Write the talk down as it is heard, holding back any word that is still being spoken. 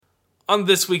On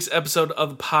this week's episode of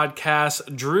the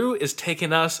podcast, Drew is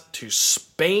taking us to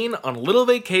Spain on a little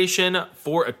vacation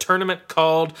for a tournament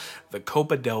called the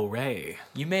Copa del Rey.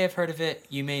 You may have heard of it.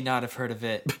 You may not have heard of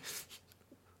it.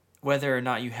 Whether or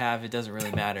not you have, it doesn't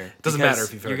really matter. Doesn't matter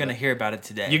if you've heard You're of it. going to hear about it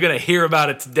today. You're going to hear about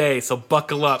it today, so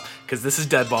buckle up, because this is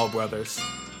Deadball Brothers.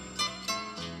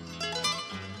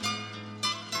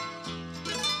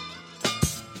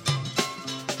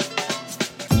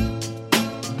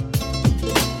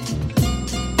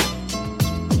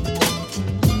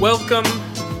 Welcome,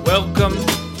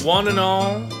 one and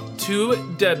all, to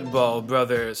Deadball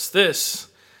Brothers. This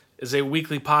is a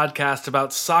weekly podcast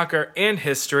about soccer and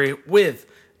history with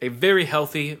a very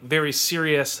healthy, very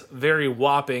serious, very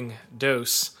whopping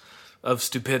dose of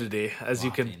stupidity, as you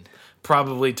can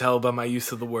probably tell by my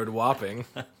use of the word whopping.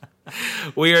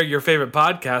 We are your favorite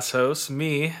podcast hosts,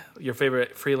 me, your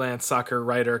favorite freelance soccer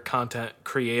writer, content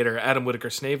creator, Adam Whitaker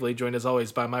Snavely, joined as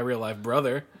always by my real-life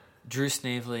brother, Drew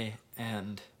Snavely,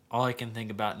 and all I can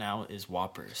think about now is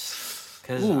Whoppers.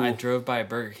 Because I drove by a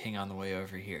Burger King on the way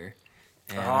over here,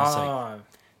 and I was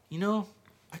like,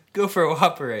 I could go for a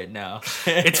Whopper right now.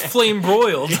 It's flame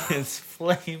broiled. It's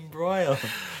flame broiled.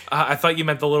 I thought you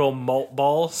meant the little malt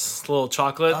balls, little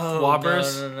chocolate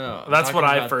Whoppers. No. That's what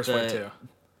I first went to.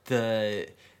 The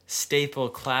staple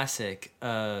classic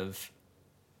of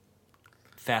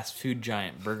fast food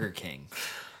giant Burger King.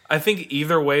 I think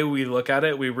either way we look at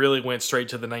it, we really went straight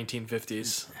to the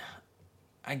 1950s.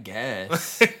 I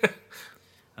guess.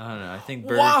 I don't know. I think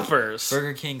Whoppers.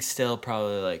 Burger King's still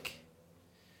probably like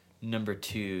number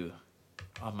 2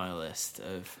 on my list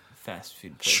of fast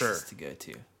food places to go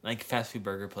to. Like fast food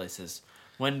burger places.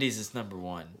 Wendy's is number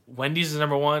 1. Wendy's is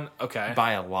number 1? Okay.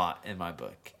 By a lot in my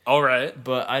book. All right.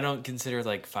 But I don't consider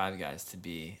like Five Guys to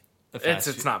be a fast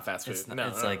food. It's not fast food.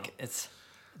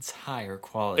 It's higher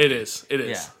quality. It is.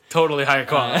 Yeah. Totally higher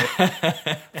quality.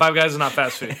 Five Guys is not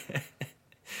fast food.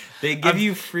 They give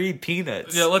you free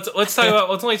peanuts. Yeah, let's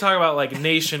only talk about like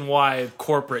nationwide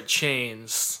corporate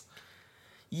chains.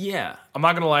 Yeah. I'm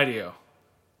not gonna lie to you.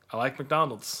 I like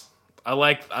McDonald's. I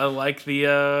like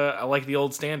the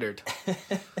old standard.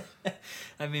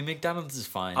 I mean, McDonald's is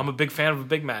fine. I'm a big fan of a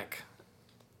Big Mac.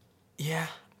 Yeah.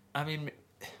 I mean,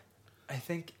 I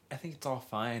think it's all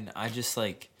fine. I just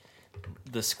like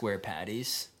the square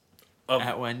patties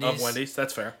at Wendy's. Of Wendy's,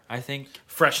 that's fair. I think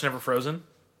fresh, never frozen.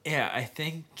 Yeah, I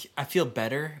think I feel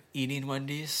better eating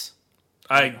Wendy's.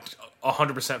 I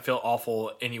 100% feel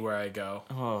awful anywhere I go.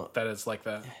 Well, that is like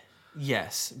that.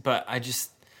 Yes, but I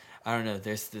don't know.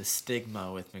 There's this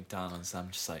stigma with McDonald's.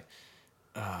 I'm just like,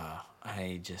 I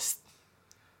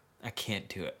can't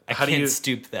do it. I can't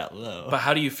stoop that low. But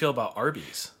how do you feel about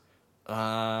Arby's?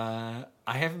 I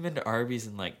haven't been to Arby's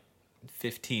in like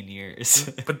 15 years.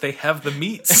 But they have the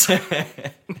meats.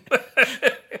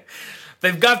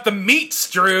 They've got the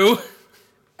meats, Drew.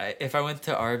 If I went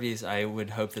to Arby's, I would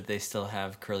hope that they still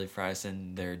have curly fries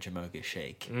in their Jamocha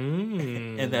shake.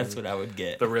 And that's what I would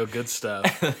get. The real good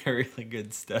stuff. The really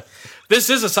good stuff. This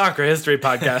is a soccer history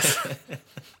podcast.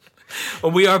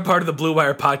 We are part of the Blue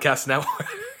Wire Podcast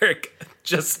Network,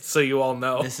 just so you all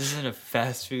know. This isn't a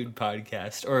fast food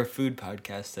podcast or a food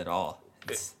podcast at all.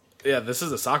 This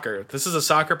is a soccer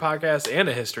podcast and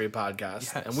a history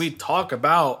podcast. Yes. And we talk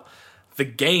about the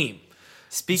game.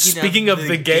 Speaking of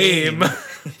the game.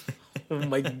 Oh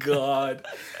my God.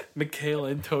 Michail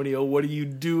Antonio, what are you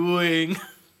doing?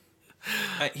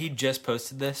 He just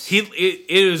posted this? It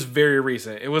is very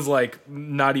recent. It was like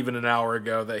not even an hour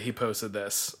ago that he posted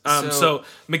this. So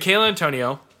Michail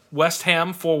Antonio, West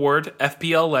Ham forward,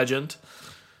 FPL legend.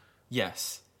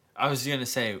 Yes. I was going to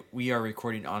say, we are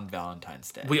recording on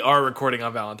Valentine's Day. We are recording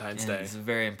on Valentine's Day. It's a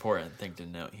very important thing to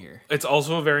note here. It's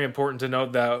also very important to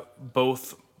note that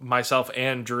both myself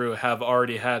and Drew have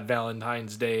already had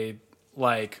Valentine's Day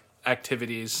like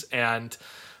activities and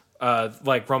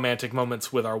like romantic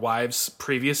moments with our wives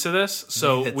previous to this.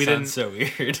 So we didn't. So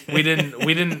weird. we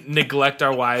didn't neglect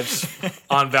our wives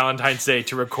on Valentine's Day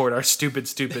to record our stupid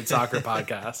soccer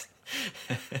podcast.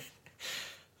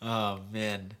 Oh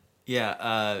man.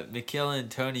 Yeah, Michail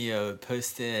Antonio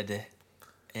posted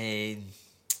an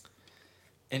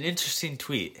interesting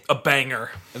tweet. A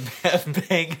banger. A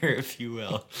banger, if you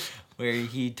will, where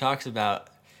he talks about,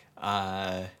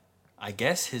 I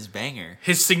guess, his banger.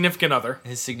 His significant other.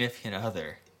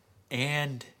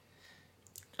 And,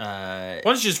 why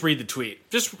don't you just read the tweet?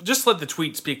 Just let the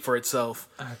tweet speak for itself.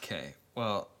 Okay,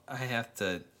 well, I have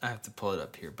to pull it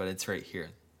up here, but it's right here.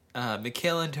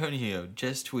 Michail Antonio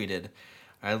just tweeted,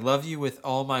 "I love you with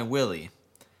all my willy.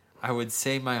 I would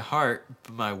say my heart,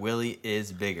 but my willy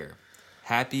is bigger.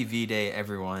 Happy V-Day,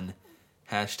 everyone.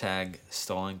 Hashtag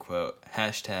stolen quote.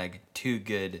 Hashtag too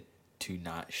good to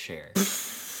not share.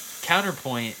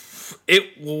 Counterpoint.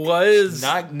 It was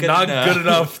not good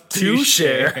enough to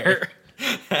share.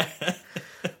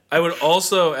 I would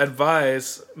also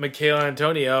advise Michail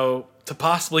Antonio to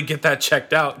possibly get that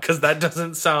checked out, because that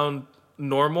doesn't sound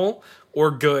normal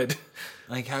or good.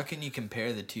 Like, how can you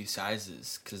compare the two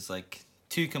sizes? Because, like,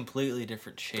 two completely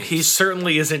different shapes. He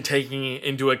certainly isn't taking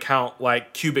into account,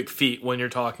 like, cubic feet when you're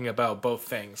talking about both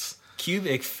things.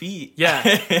 Cubic feet?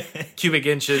 Yeah. Cubic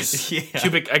inches. Yeah.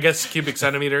 Cubic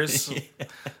centimeters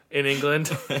in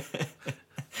England.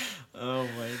 Oh,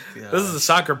 my God. This is a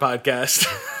soccer podcast.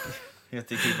 We have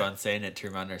to keep on saying it to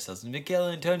remind ourselves. Michail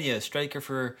Antonio, striker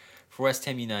for West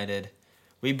Ham United.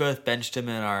 We both benched him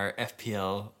in our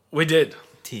FPL We did.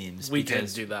 teams. We did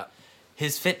do that.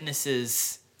 His fitness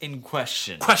is in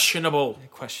question. Questionable.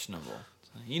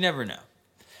 You never know.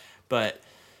 But,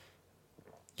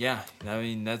 yeah, I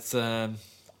mean, that's the,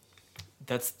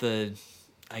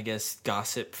 I guess,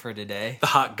 gossip for today. The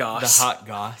hot goss. The hot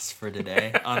goss for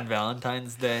today on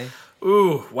Valentine's Day.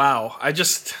 Ooh, wow.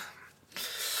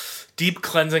 Deep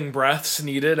cleansing breaths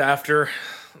needed after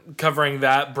covering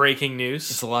that breaking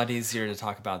news. It's a lot easier to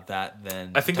talk about that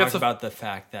than about the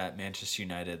fact that Manchester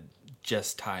United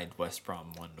just tied West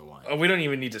Brom 1-1. We don't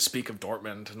even need to speak of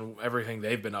Dortmund and everything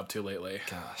they've been up to lately.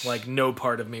 Gosh. Like, no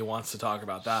part of me wants to talk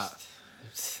about that.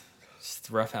 It's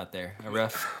rough out there. A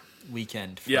rough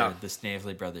weekend for the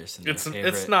Snavely brothers and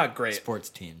it's not great sports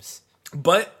teams.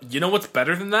 But you know what's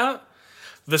better than that?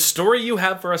 The story you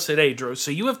have for us today, Drew.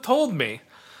 So you have told me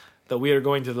that we are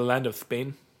going to the land of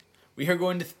Spain. We are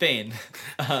going to Spain.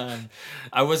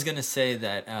 I was going to say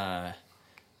that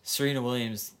Serena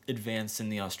Williams advanced in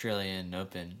the Australian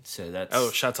Open, so that's...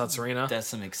 Oh, shouts out Serena. That's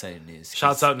some exciting news.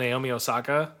 Shouts out Naomi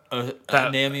Osaka.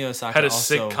 Naomi Osaka had a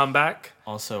sick comeback.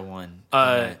 Also won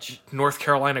a match. North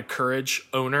Carolina Courage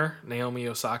owner, Naomi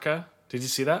Osaka. Did you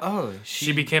see that? Oh,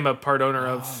 she became a part owner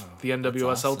of the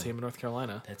NWSL team in North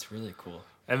Carolina. That's really cool.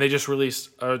 And they just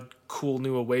released a cool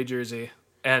new away jersey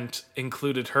and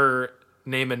included her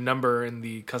name and number in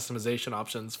the customization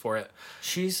options for it.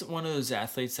 She's one of those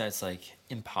athletes that's like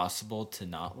impossible to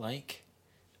not like,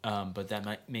 but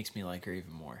that makes me like her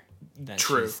even more.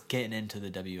 True. She's getting into the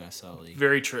WSL league.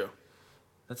 Very true.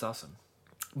 That's awesome.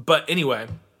 But anyway,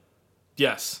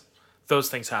 yes, those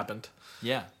things happened.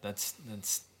 Yeah, that's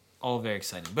all very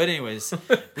exciting. But anyways,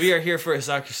 we are here for a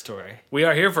soccer story.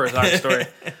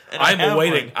 I'm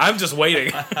waiting. One. I'm just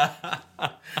waiting.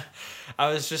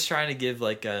 I was just trying to give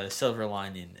like a silver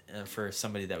lining for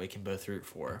somebody that we can both root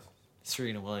for.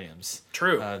 Serena Williams.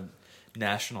 True.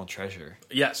 National treasure.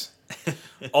 Yes.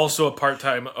 Also a part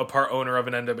owner of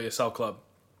an NWSL club.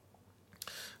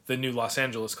 The new Los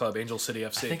Angeles club, Angel City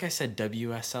FC. I think I said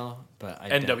WSL, but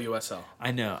NWSL.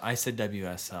 I know. I said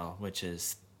WSL, which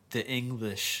is the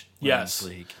English Women's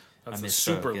League. That's the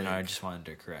Super League. I just wanted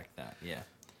to correct that. Yeah.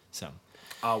 So.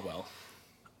 Oh,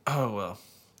 well.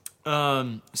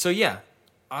 So yeah,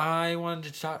 I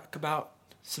wanted to talk about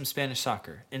some Spanish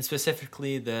soccer, and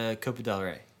specifically the Copa del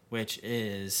Rey, which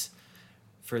is,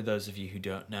 for those of you who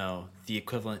don't know, the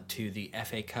equivalent to the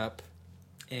FA Cup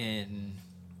in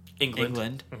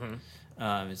England.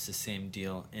 Mm-hmm. It's the same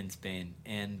deal in Spain,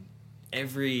 and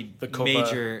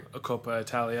Coppa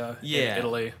Italia in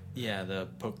Italy. Yeah, the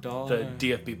Pokal. The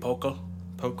DFB Pokal.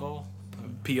 Pokal.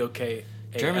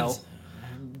 Pokal.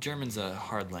 German's a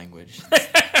hard language.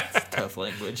 It's a tough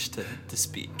language to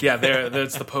speak. Yeah,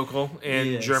 that's the Pokal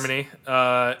in Germany.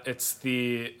 It's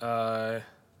the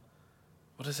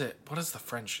what is it? What is the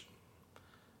French?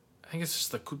 I think it's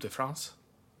just the Coupe de France.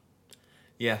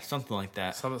 Yeah, something like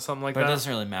that. Something like that. But it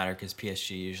doesn't really matter because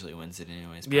PSG usually wins it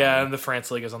anyways. Probably. Yeah, and the France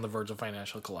league is on the verge of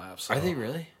financial collapse. So. Are they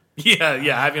really? Yeah.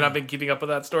 Have you not been keeping up with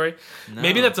that story? No.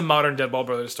 Maybe that's a modern Dead Ball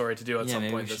Brothers story to do at some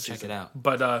point this season. Check it out.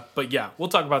 But yeah, we'll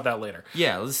talk about that later.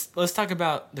 Yeah, let's talk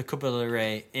about the Copa del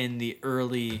Rey in the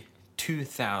early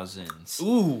 2000s.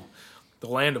 Ooh, the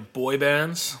land of boy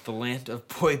bands. The land of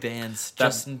boy bands.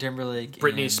 Justin Timberlake.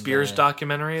 Britney Spears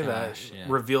documentary that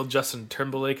revealed Justin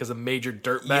Timberlake as a major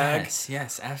dirtbag.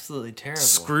 Yes, absolutely terrible.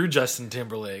 Screw Justin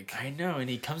Timberlake. I know, and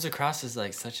he comes across as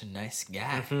like such a nice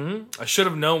guy. Mm-hmm. I should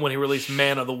have known when he released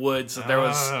Man of the Woods that there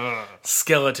was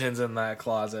skeletons in that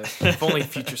closet. If only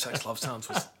Future Sex Love Sounds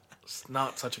was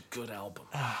not such a good album.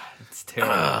 It's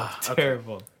terrible.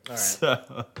 Terrible. Okay. All right.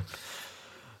 So,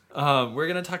 we're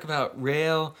going to talk about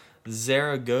Real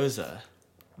Zaragoza.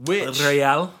 Real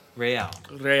Zaragoza.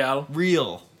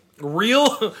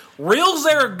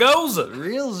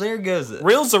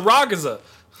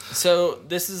 So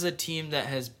this is a team that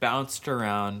has bounced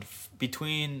around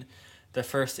between the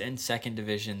first and second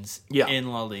divisions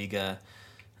in La Liga.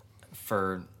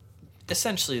 for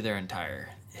essentially their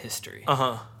entire history.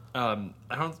 Uh-huh. I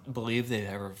don't believe they've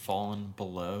ever fallen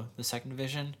below the second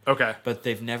division. Okay. But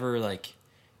they've never like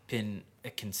been a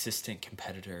consistent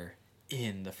competitor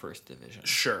in the first division.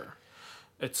 Sure.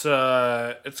 It's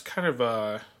kind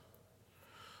of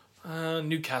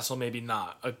Newcastle, maybe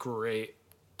not a great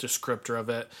descriptor of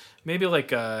it. Maybe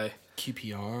like a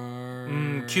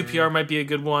QPR. QPR might be a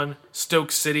good one.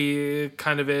 Stoke City,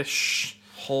 kind of ish.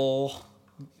 Hull,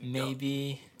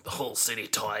 maybe. The Hull City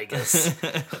Tigers.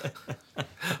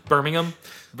 Birmingham,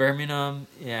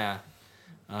 yeah.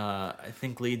 I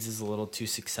think Leeds is a little too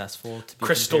successful to be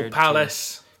Crystal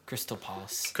Palace. Crystal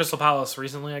Palace. Crystal Palace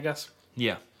recently, I guess.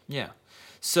 Yeah.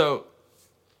 So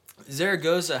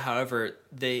Zaragoza, however,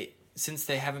 since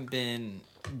they haven't been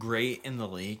great in the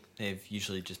league, they've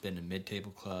usually just been a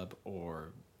mid-table club or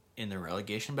in the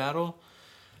relegation battle.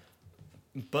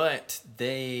 But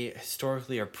they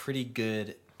historically are pretty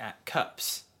good at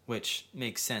cups, which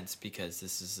makes sense because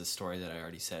this is the story that I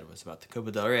already said was about the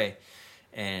Copa del Rey,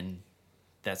 and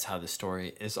that's how the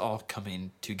story is all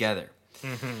coming together.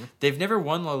 Mm-hmm. They've never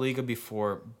won La Liga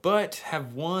before, but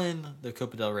have won the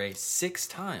Copa del Rey 6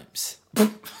 times.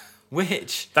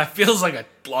 Which... That feels like a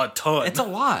ton. It's a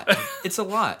lot. It's a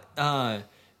lot.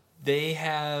 They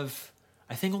have...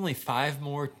 I think only 5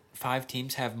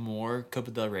 teams have more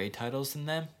Copa del Rey titles than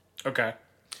them. Okay.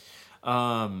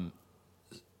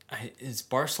 It's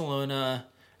Barcelona,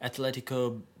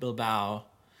 Atletico Bilbao,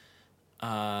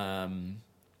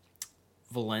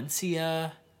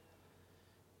 Valencia...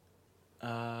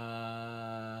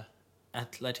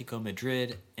 Atletico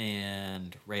Madrid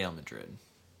and Real Madrid.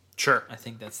 Sure. I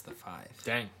think that's the 5.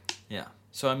 Dang. Yeah.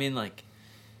 So, I mean, like,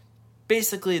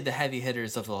 basically the heavy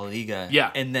hitters of La Liga. Yeah.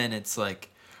 And then it's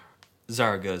like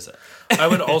Zaragoza. I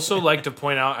would also like to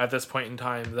point out at this point in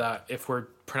time that if we're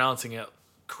pronouncing it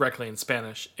correctly in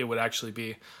Spanish, it would actually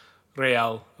be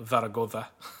Real Zaragoza.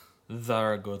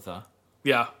 Zaragoza.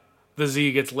 Yeah. The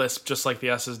Z gets lisped just like the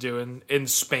S's do in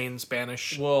Spain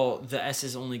Spanish. Well, the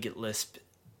S's only get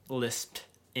lisped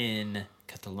in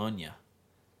Catalonia.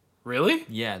 Really?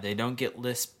 Yeah, they don't get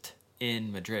lisped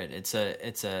in Madrid. It's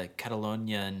a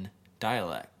Catalonian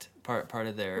dialect, part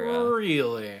of their.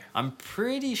 Really? I'm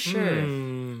pretty sure.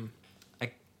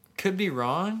 I could be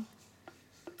wrong.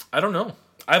 I don't know.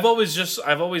 I've always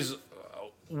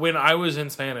when I was in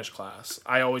Spanish class,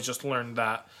 I always just learned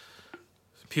that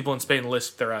people in Spain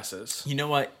lisp their S's. You know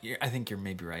what? I think you're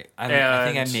maybe right. I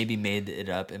think I maybe made it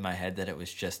up in my head that it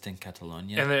was just in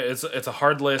Catalonia. And it's a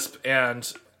hard lisp,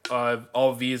 and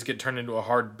all V's get turned into a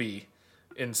hard B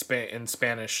in Spain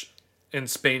Spanish,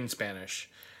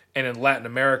 and in Latin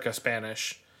America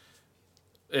Spanish,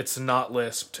 it's not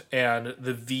lisped, and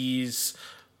the V's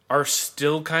are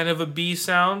still kind of a B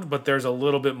sound, but there's a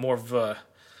little bit more V.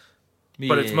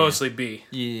 But it's mostly B.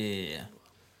 Yeah.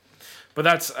 But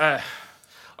that's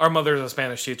our mother's a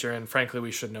Spanish teacher, and frankly,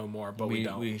 we should know more, but we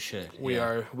don't. We should. We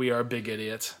are big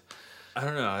idiots. I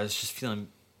don't know. I was just feeling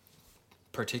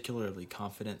particularly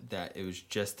confident that it was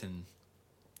just in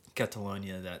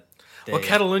Catalonia that.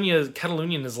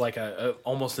 Catalonian is like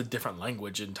almost a different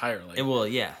language entirely. Well,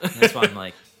 yeah. That's why I'm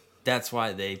like. That's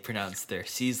why they pronounce their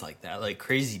C's like that, like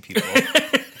crazy people.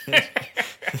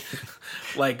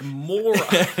 Like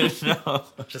morons. No,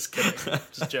 just kidding.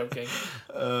 Just joking.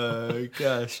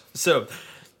 Gosh. So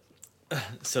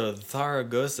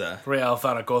Zaragoza. Real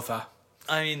Zaragoza.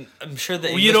 I mean, I'm sure the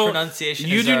English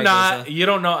pronunciation is Zaragoza. You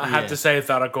don't have to say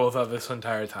Zaragoza this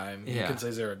entire time. Yeah. You can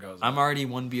say Zaragoza. I'm already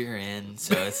 1 beer in,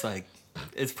 so it's like,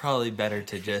 it's probably better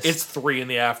to just... It's 3 in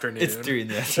the afternoon. It's 3 in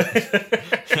the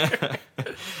afternoon.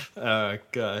 Oh,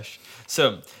 gosh.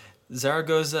 So,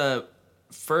 Zaragoza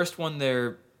first won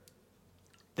their...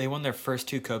 They won their first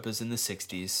 2 Copas in the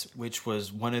 60s, which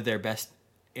was one of their best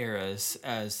eras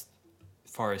as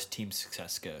far as team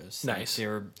success goes. Nice. They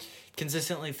were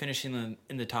consistently finishing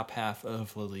in the top half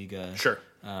of La Liga. Sure.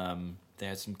 They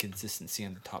had some consistency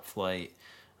on the top flight,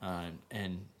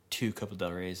 and 2 Copa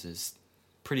del Reys is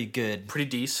pretty good. Pretty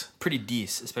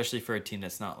decent, especially for a team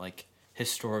that's not like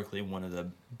historically one of the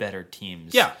better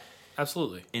teams. Yeah,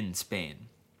 absolutely. In Spain.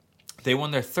 They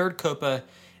won their 3rd Copa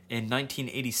in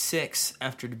 1986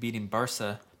 after defeating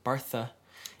Barça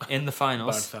in the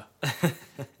finals.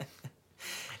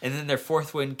 And then their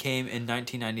 4th win came in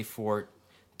 1994,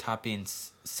 topping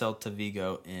Celta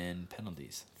Vigo in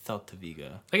penalties. Celta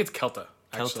Vigo. I think it's Celta.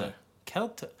 Actually.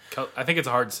 Celta. I think it's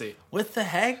a hard C. What the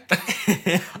heck?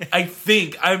 I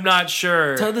think. I'm not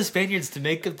sure. Tell the Spaniards to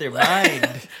make up their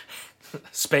mind.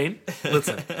 Spain?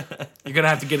 Listen, you're going to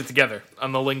have to get it together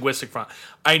on the linguistic front.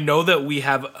 I know that we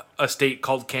have a state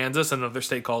called Kansas and another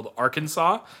state called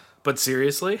Arkansas, but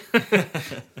seriously?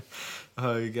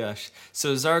 Oh, gosh.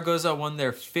 So Zaragoza won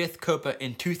their 5th Copa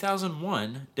in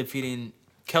 2001, defeating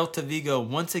Celta Vigo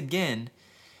once again,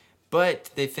 but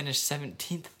they finished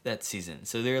 17th that season.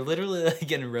 So they're literally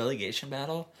like in a relegation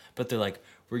battle, but they're like,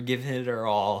 we're giving it our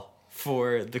all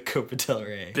for the Copa del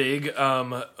Rey. Big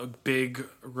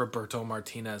Roberto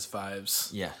Martinez vibes.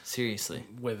 Yeah, seriously.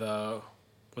 With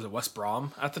was it West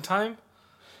Brom at the time?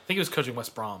 I think he was coaching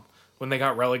West Brom when they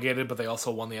got relegated, but they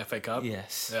also won the FA Cup.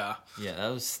 Yes. Yeah. Yeah,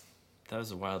 that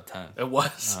was a wild time. It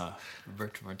was.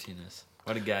 Roberto Martinez.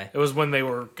 What a guy. It was when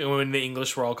the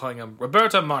English were all calling him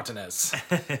Roberto Martinez.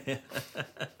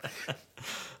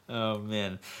 Oh,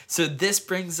 man. So this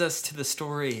brings us to the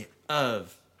story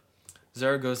of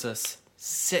Zaragoza's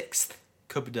 6th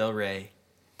Copa del Rey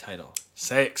title.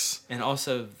 6. And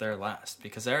also their last,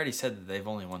 because I already said that they've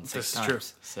only won 6 times. This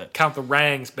is So true. Count the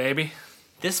rangs, baby.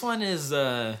 this one is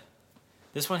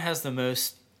this one has the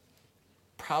most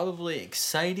probably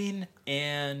exciting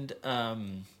and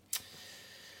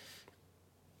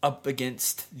up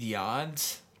against the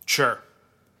odds Sure.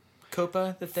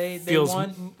 Copa that they Feels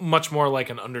won. much more like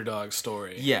an underdog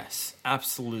story. Yes,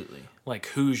 absolutely. Like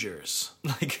Hoosiers.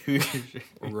 Like who?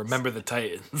 Remember the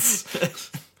Titans.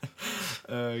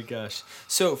 Oh, gosh.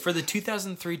 So, for the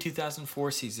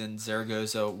 2003-2004 season,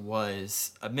 Zaragoza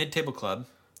was a mid-table club.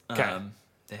 Okay.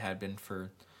 They had been for...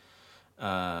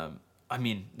 they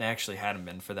actually hadn't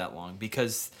been for that long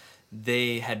because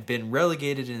they had been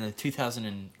relegated in the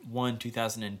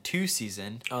 2001-2002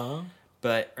 season,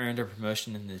 but earned a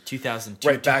promotion in the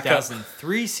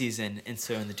 2002-2003 season. And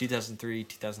so, in the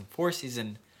 2003-2004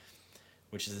 season,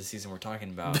 which is the season we're talking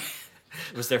about,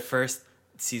 it was their first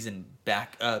season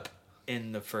back up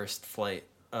in the first flight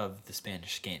of the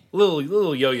Spanish game. Little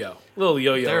yo-yo.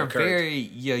 They're occurred. a very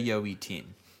yo-yo-y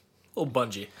team. Little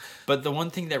bungee. But the one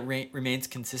thing that remains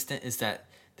consistent is that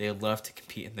they love to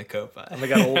compete in the Copa. And they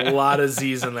got a lot of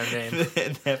Z's in their name.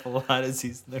 They have a lot of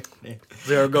Z's in their name.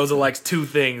 Zaragoza likes 2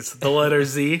 things. The letter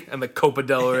Z and the Copa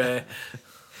del Rey.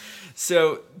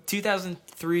 So,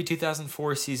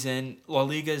 2003-2004 season, La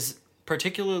Liga's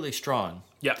particularly strong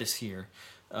this year.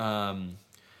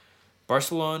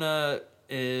 Barcelona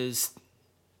is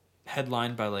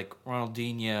headlined by like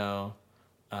Ronaldinho.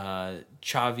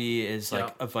 Xavi is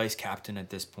like a vice captain at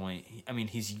this point. I mean,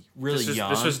 he's really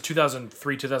young. This was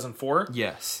 2003, 2004?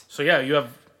 Yes. So yeah, you have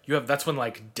that's when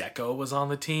like Deco was on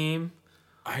the team.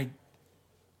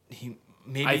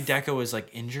 Deco was like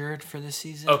injured for this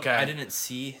season. Okay. I didn't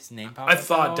see his name pop I up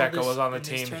thought at all Deco was on the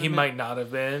team. He might not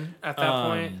have been at that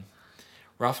point.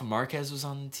 Rafa Marquez was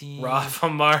on the team. Rafa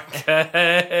Marquez.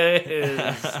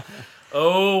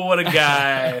 Oh, what a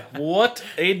guy. What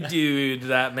a dude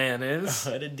that man is.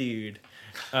 What a dude.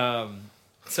 So, I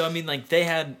mean, like, they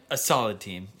had a solid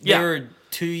team. Yeah. They were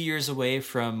 2 years away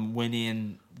from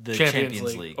winning the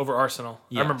Champions League. Over Arsenal.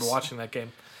 Yes. I remember watching that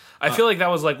game. I feel like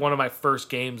that was like one of my first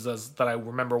games that I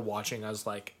remember watching as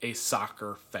like a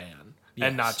soccer fan. Yes.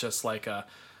 And not just like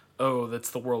that's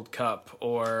the World Cup,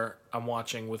 or I'm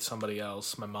watching with somebody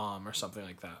else, my mom or something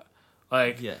like that.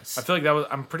 Like, yes. I feel like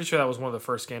I'm pretty sure that was one of the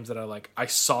first games that I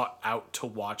sought out to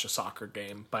watch a soccer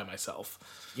game by myself.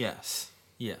 Yes.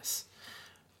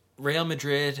 Real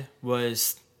Madrid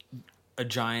was a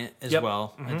giant as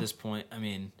well at this point. I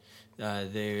mean,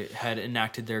 they had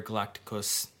enacted their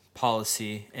Galacticos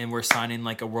policy and were signing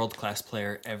like a world-class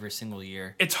player every single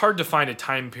year. It's hard to find a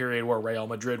time period where Real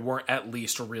Madrid weren't at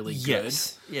least really good.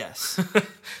 Yes.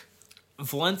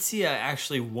 Valencia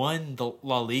actually won the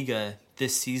La Liga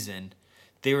this season.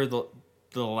 They were the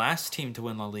last team to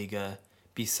win La Liga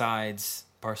besides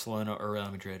Barcelona or Real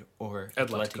Madrid or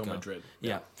Atletico Madrid.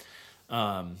 Yeah.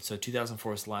 So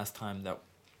 2004 was the last time that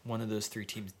one of those 3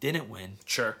 teams didn't win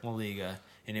La Liga,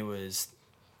 and it was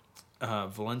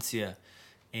Valencia.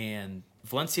 And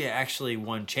Valencia actually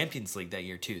won Champions League that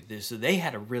year too. So they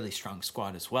had a really strong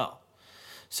squad as well.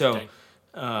 So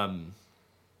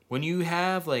when you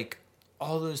have like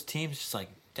all those teams, just like,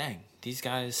 dang, these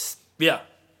guys. Yeah.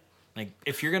 Like,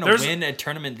 if you're gonna win a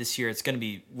tournament this year, it's gonna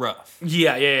be rough.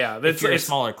 Yeah. If you're a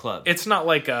smaller club, it's not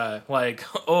like the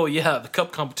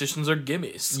cup competitions are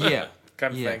gimmies. Yeah,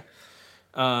 kind of thing.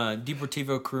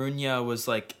 Deportivo Coruña was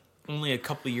like only a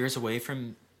couple years removed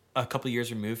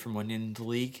from winning the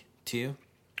league too.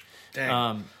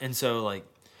 Dang. And so like,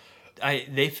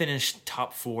 they finished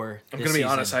top 4. I'm gonna be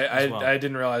honest. I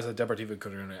didn't realize that Deportivo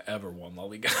Coruña ever won La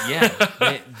Liga. Yeah,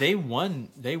 they won.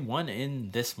 They won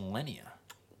in this millennia.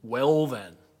 Well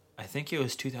then, I think it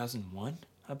was 2001.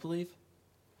 I believe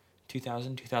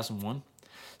 2001,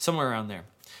 somewhere around there.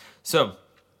 So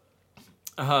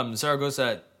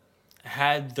Zaragoza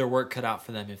had their work cut out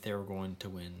for them if they were going to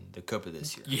win the Copa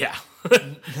this year. Yeah.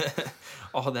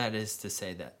 All that is to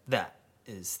say that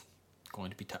is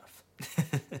going to be tough.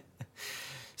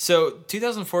 So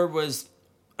 2004 was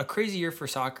a crazy year for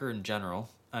soccer in general.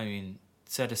 I mean,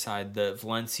 set aside the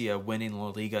Valencia winning La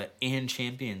Liga and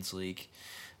Champions League.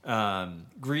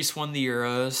 Greece won the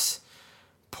Euros.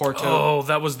 Porto. Oh,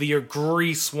 that was the year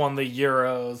Greece won the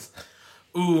Euros.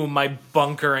 Ooh, my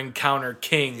bunker encounter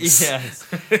kings. Yes.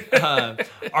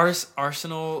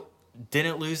 Arsenal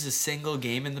didn't lose a single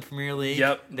game in the Premier League.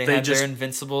 Yep. They had their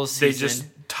invincible season. They just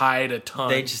tied a ton.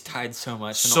 They just tied so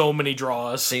much. So many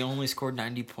draws. They only scored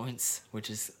 90 points, which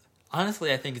is...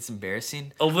 Honestly, I think it's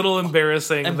embarrassing. A little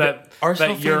embarrassing that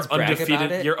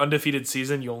your undefeated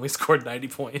season you only scored 90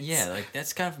 points. Yeah, like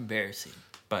that's kind of embarrassing,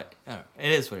 but I don't know,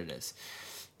 it is what it is.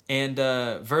 And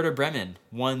Werder Bremen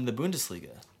won the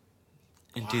Bundesliga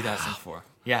in 2004.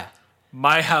 Yeah,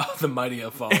 how the mighty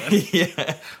have fallen.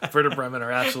 Yeah, Werder Bremen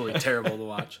are absolutely terrible to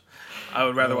watch. I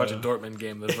would rather watch a Dortmund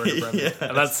game than Werder Bremen, yes.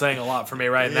 And that's saying a lot for me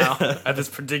right now at this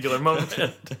particular moment.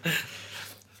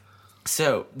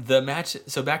 So back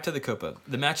to the Copa.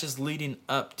 The matches leading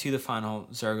up to the final,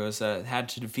 Zaragoza had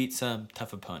to defeat some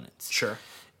tough opponents. Sure.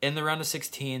 In the round of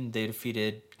 16, they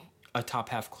defeated a top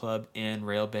half club in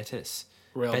Real Betis.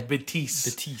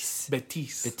 Betis.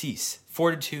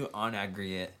 4-2 on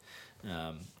aggregate.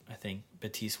 I think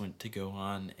Betis went to go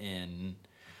on, and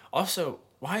also,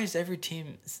 why is every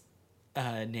team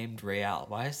named Real?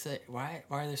 Why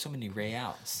are there so many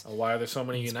Reals? Why are there so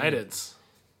many Uniteds?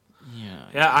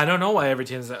 Yeah, I don't know why every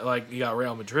team's like, you got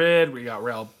Real Madrid, you got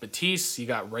Real Betis, you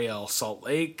got Real Salt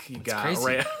Lake, you got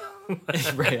crazy.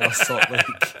 Real Salt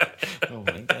Lake. Oh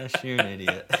my gosh, you're an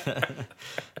idiot.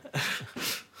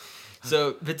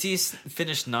 So Betis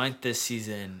finished 9th this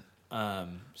season.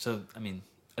 So I mean,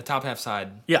 a top half side.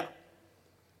 Yeah.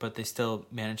 But they still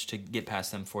managed to get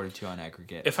past them 4-2 on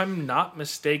aggregate. If I'm not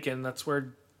mistaken, that's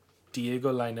where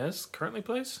Diego Lainez currently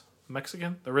plays.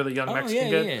 Mexican, the really young Mexican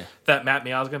kid that Matt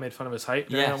Miazga made fun of his height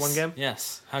during that one game.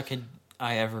 Yes, how could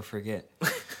I ever forget?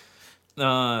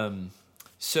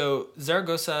 So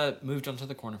Zaragoza moved on to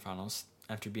the quarterfinals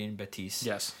after beating Betis.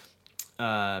 Yes.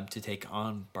 To take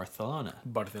on Barcelona,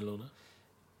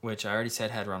 which I already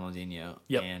said had Ronaldinho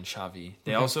and Xavi.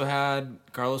 They also had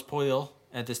Carlos Puyol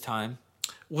at this time.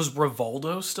 Was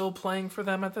Rivaldo still playing for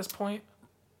them at this point?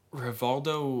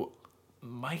 Rivaldo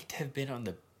might have been on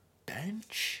the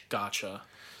bench. Gotcha.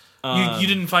 You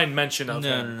didn't find mention of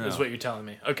him, is what you're telling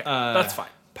me. Okay, that's fine.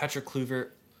 Patrick Kluivert.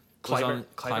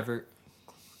 Kluivert.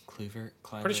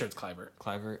 Pretty sure it's Kluivert.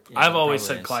 Kluivert. Yeah, I've always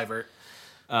said Kluivert.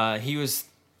 He was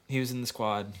in the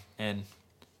squad, and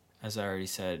as I already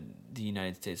said, the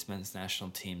United States men's national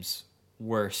team's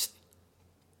worst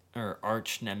or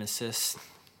arch nemesis,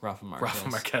 Rafa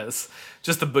Marquez.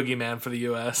 Just the boogeyman for the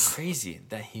U.S. Crazy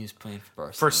that he was playing for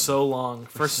Barcelona.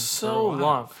 For so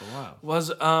long. For a while.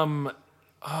 Was,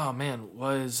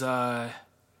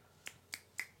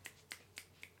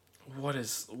 what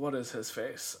is his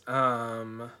face?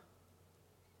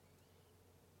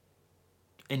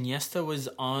 Iniesta was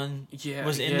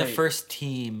in the first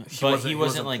team, but he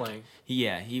wasn't like playing.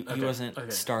 He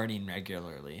wasn't starting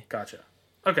regularly. Gotcha.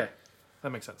 Okay, that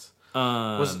makes sense.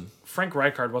 Was Frank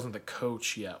Rijkaard wasn't the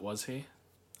coach yet, was he?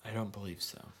 I don't believe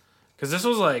so. Because this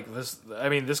was like this. I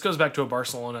mean, this goes back to a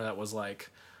Barcelona that was like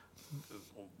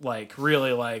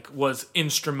really was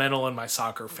instrumental in my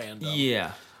soccer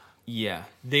fandom. Yeah.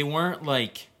 They weren't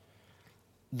like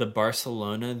the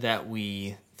Barcelona that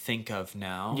we think of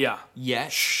now. Yeah.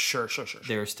 Yet. Sure.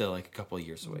 They were still like a couple of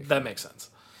years away. That makes sense.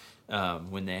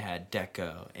 When they had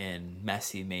Deco and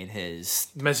Messi made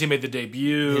the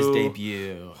debut.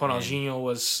 Ronaldinho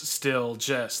was still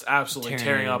just absolutely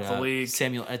tearing up the league.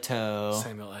 Samuel Eto'o,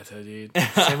 dude.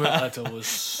 Samuel Eto'o was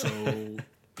so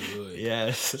good.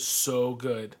 Yes. So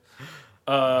good.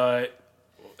 And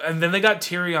then they got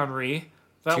Thierry Henry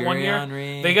one year.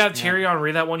 They got Thierry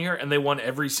Henry that 1 year, and they won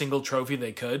every single trophy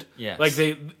they could. Yes. Like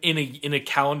they in a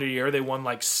calendar year, they won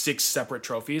like 6 separate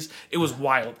trophies. It was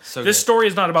wild. So this story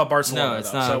is not about Barcelona. No,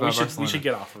 it's not about Barcelona. We should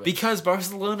get off of it because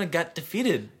Barcelona got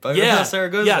defeated by Real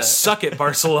Zaragoza. Yeah, suck it,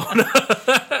 Barcelona.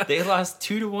 They lost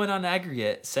 2-1 on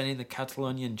aggregate, sending the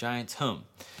Catalonian Giants home.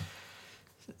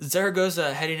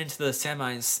 Zaragoza heading into the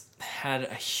semis had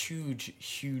a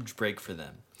huge break for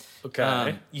them.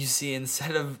 Okay. You see,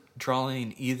 instead of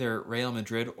drawing either Real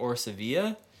Madrid or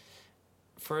Sevilla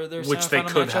for their which they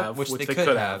could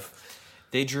have,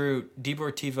 they drew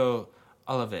Deportivo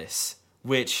Alaves,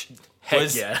 which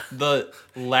was the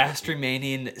last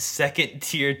remaining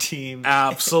second-tier team.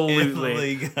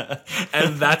 Absolutely. In the Liga.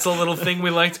 And that's a little thing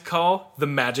we like to call the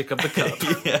magic of the cup.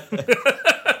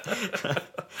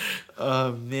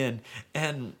 Oh, man.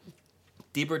 And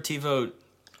Deportivo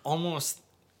almost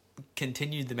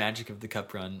continued the magic of the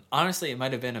cup run. Honestly, it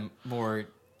might have been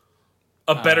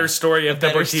a better story if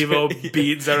Deportivo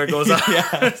beat Zaragoza.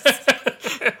 Yes.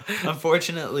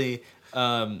 Unfortunately,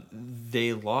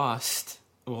 they lost.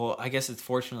 Well, I guess it's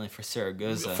fortunately for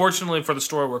Zaragoza. Fortunately for the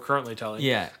story we're currently telling.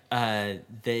 Yeah.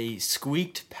 They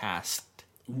squeaked past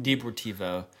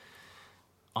Deportivo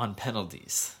on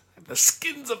penalties. The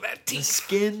skins of their teeth. The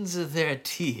skins of their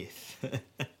teeth.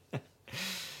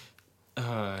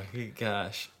 Oh,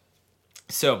 gosh.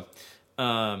 So,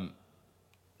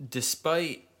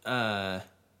 despite, I'm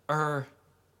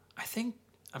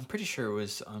pretty sure it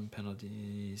was on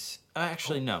penalties.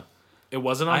 Actually, no. It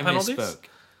wasn't on penalties? I misspoke.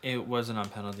 It wasn't on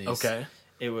penalties. Okay.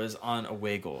 It was on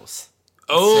away goals.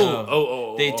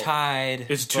 They tied.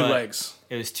 It's 2 legs.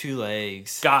 It was 2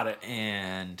 legs. Got it.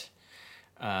 And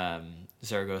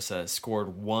Zaragoza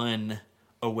scored 1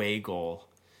 away goal,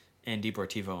 and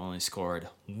Deportivo only scored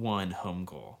 1 home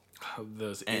goal. Oh,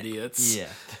 those idiots. Yeah.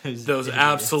 Those idiots.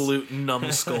 Absolute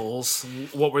numbskulls.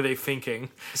 What were they thinking?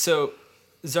 So,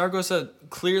 Zaragoza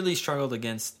clearly struggled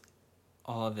against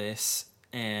all of this,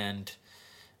 and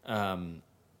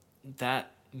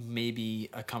that may be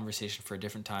a conversation for a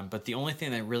different time. But the only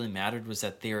thing that really mattered was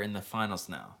that they are in the finals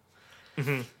now.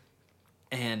 Mm-hmm.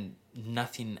 And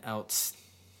nothing else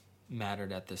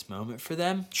mattered at this moment for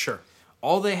them. Sure.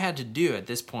 All they had to do at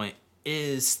this point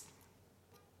is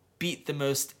beat the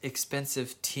most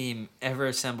expensive team ever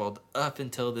assembled up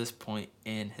until this point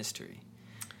in history.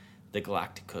 The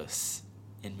Galacticos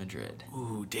in Madrid.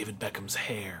 Ooh, David Beckham's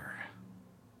hair.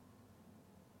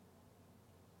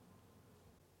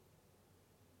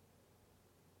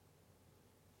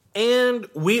 And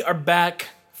we are back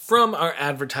from our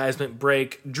advertisement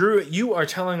break. Drew, you are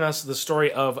telling us the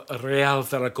story of Real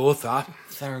Zaragoza.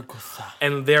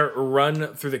 And their run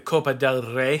through the Copa del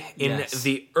Rey in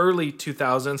the early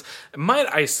 2000s.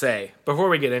 Might I say, before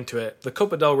we get into it, the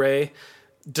Copa del Rey,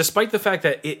 despite the fact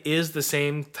that it is the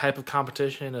same type of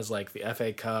competition as like the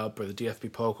FA Cup or the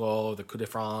DFB Pokal or the Coupe de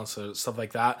France or stuff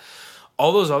like that,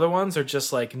 all those other ones are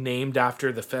just like named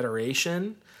after the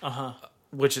federation.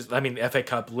 Which is, the FA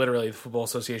Cup, literally the Football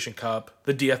Association Cup.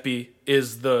 The DFB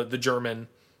is the German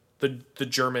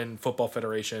Football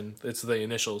Federation. It's the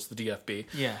initials, the DFB.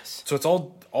 Yes. So it's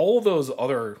all those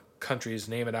other countries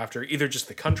name it after either just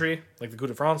the country, like the Coupe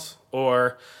de France,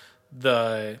 or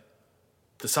the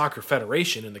soccer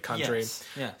federation in the country. Yes.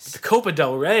 But the Copa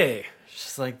del Rey,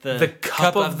 just like the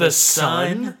Cup of the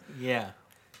Sun. Yeah.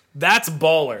 That's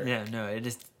baller. Yeah, no, it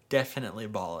is definitely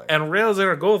baller. And Real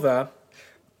Zaragoza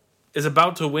is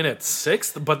about to win its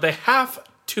 6th, but they have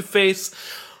to face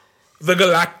the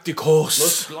Galacticos.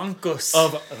 Los Blancos.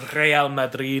 Of Real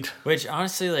Madrid. Which,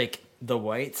 honestly, like, the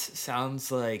Whites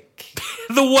sounds like...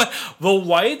 The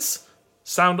Whites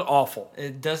sound awful.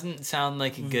 It doesn't sound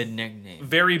like a good nickname.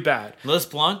 Very bad. Los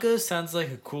Blancos sounds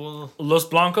like a cool... Los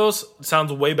Blancos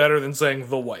sounds way better than saying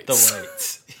the Whites. The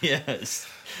Whites. Yes.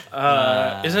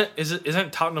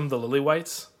 Isn't Tottenham the Lily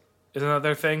Whites? Isn't that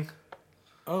their thing?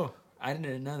 Oh, I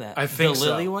didn't know that. I think the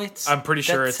Lily Whites? I'm pretty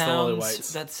sure it's the Lily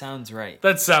Whites. That sounds right.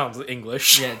 That sounds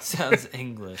English. Yeah, it sounds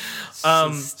English.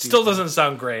 Still doesn't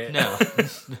sound great. No.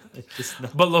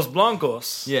 But Los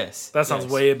Blancos. Yes. That sounds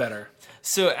way better.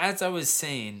 So, as I was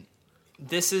saying,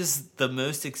 this is the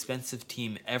most expensive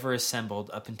team ever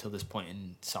assembled up until this point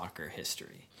in soccer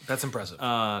history. That's impressive.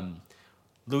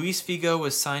 Luis Figo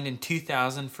was signed in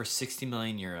 2000 for 60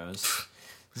 million euros.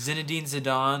 Zinedine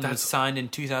Zidane was signed in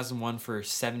 2001 for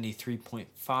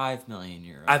 73.5 million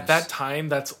euros. At that time,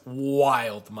 that's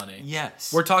wild money.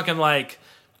 Yes. We're talking like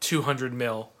 200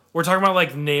 mil. We're talking about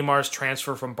like Neymar's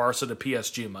transfer from Barca to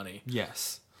PSG money.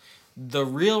 Yes. The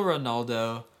real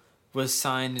Ronaldo was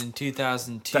signed in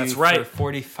 2002 that's right. for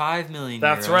 45 million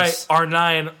That's euros. right.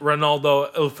 R9, Ronaldo,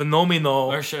 El Fenomeno.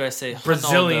 Or should I say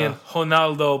Brazilian,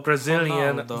 Ronaldo,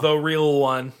 Brazilian, Ronaldo. The real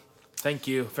one. Thank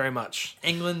you very much.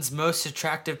 England's most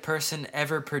attractive person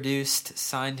ever produced,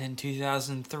 signed in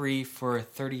 2003 for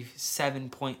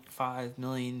 37.5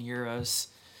 million euros.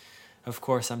 Of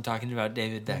course, I'm talking about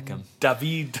David Beckham.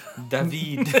 David.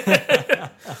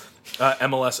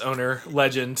 MLS owner,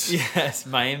 legend. Yes,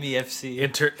 Miami FC.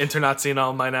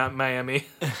 Internacional Miami.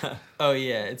 Oh,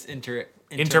 yeah, it's Inter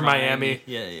Miami.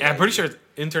 Yeah. I'm pretty sure it's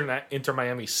Inter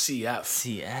Miami CF.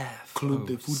 CF. Club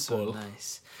de Fútbol. So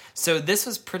nice. So this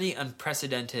was pretty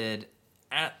unprecedented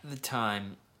at the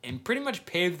time and pretty much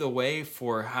paved the way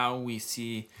for how we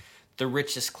see the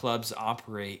richest clubs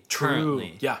operate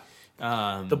currently. Yeah.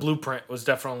 The blueprint was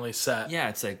definitely set. Yeah,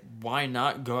 it's like, why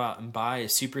not go out and buy a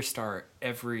superstar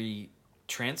every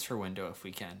transfer window if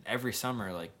we can? Every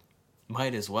summer, like,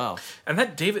 might as well. And the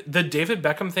David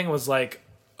Beckham thing was like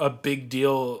a big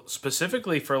deal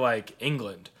specifically for like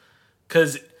England,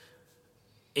 because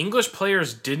English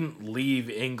players didn't leave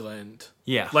England.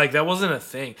 Yeah, like that wasn't a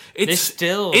thing. It's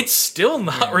still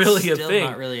not yeah, really it's a still thing.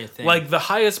 Not really a thing. Like the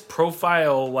highest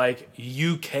profile like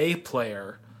UK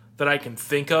player that I can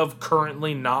think of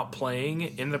currently not playing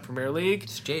in the Premier League.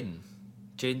 It's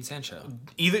Jadon Sancho.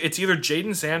 It's either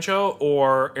Jadon Sancho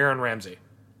or Aaron Ramsey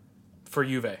for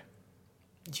Juve.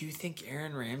 Do you think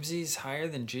Aaron Ramsey's higher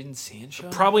than Jadon Sancho?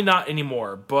 Probably not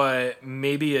anymore, but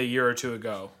maybe a year or two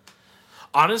ago.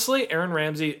 Honestly, Aaron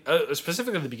Ramsey,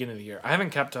 specifically at the beginning of the year, I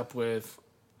haven't kept up with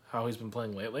how he's been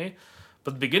playing lately,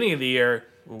 but the beginning of the year...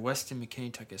 Well, Weston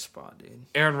McKennie took his spot, dude.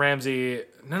 Aaron Ramsey...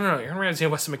 No. Aaron Ramsey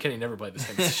and Weston McKennie never played the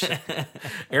same position.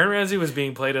 Aaron Ramsey was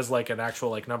being played as like an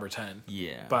actual like number 10.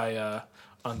 Yeah. By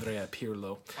Andrea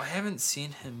Pirlo. I haven't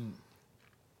seen him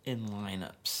in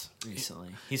lineups recently.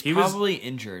 He's probably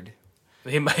injured.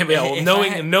 He might be,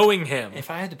 knowing him.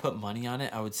 If I had to put money on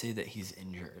it, I would say that he's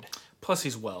injured. Plus,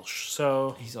 he's Welsh,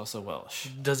 so... He's also Welsh.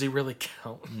 Does he really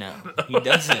count? No, he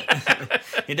doesn't.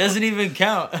 He doesn't even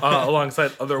count.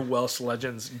 Alongside other Welsh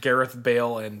legends, Gareth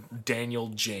Bale and Daniel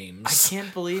James. I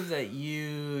can't believe that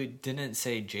you didn't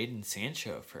say Jadon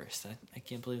Sancho first. I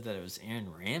can't believe that it was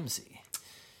Aaron Ramsey.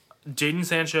 Jadon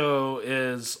Sancho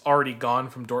is already gone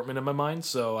from Dortmund in my mind,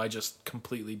 so I just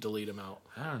completely delete him out.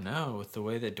 I don't know. With the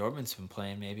way that Dortmund's been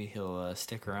playing, maybe he'll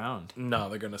stick around. No,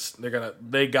 they gotta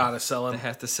sell him. They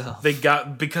have to sell.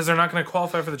 Because they're not gonna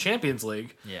qualify for the Champions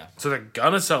League. Yeah. So they're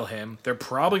gonna sell him. They're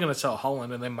probably gonna sell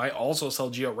Haaland, and they might also sell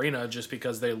Gio Reyna just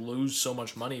because they lose so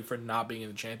much money for not being in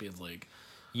the Champions League.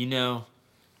 You know,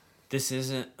 this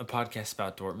isn't a podcast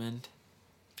about Dortmund.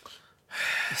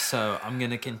 So I'm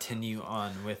gonna continue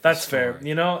on with. That's fair.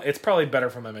 You know, it's probably better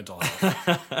for my mental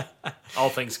health. All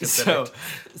things considered.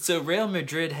 So Real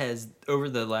Madrid has over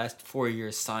the last 4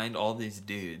 years signed all these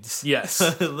dudes. Yes,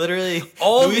 literally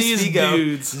all these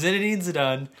dudes: Zinedine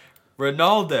Zidane,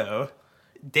 Ronaldo,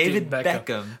 David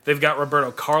Beckham. They've got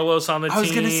Roberto Carlos on the team. I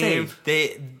was gonna say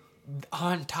they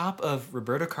on top of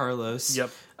Roberto Carlos. Yep.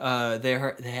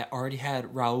 They already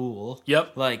had Raul.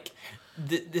 Yep. Like.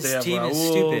 This team is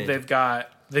stupid. They've got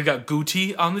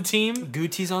Guti on the team.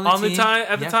 Guti's on the team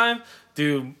at the time.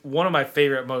 Dude, one of my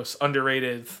favorite, most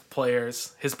underrated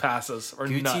players. His passes are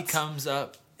nuts. Guti comes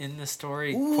up in the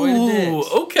story quite a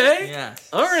bit. Okay. Yeah.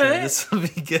 All right. So this will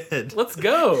be good. Let's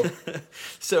go.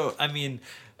 So I mean,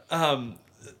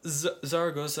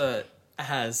 Zaragoza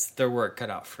has their work cut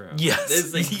out for them. Yes.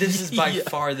 This is by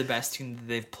far the best team that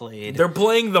they've played. They're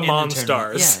playing the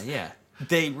Monstars. Yeah.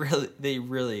 They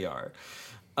really are.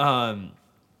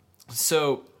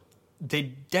 So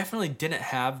they definitely didn't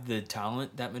have the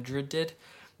talent that Madrid did,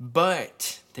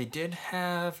 but they did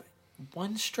have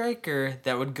one striker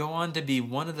that would go on to be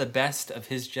one of the best of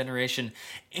his generation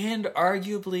and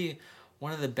arguably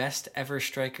one of the best ever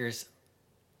strikers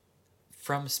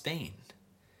from Spain.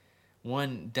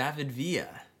 One David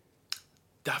Villa.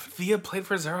 David Villa played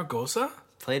for Zaragoza?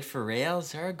 Played for Real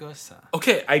Zaragoza.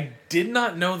 Okay, I did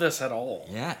not know this at all.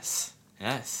 Yes.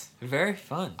 Very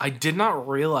fun. I did not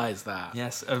realize that.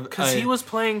 Yes. Because he was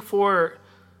playing for...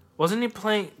 Wasn't he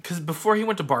playing... Because before he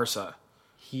went to Barca.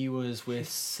 He was with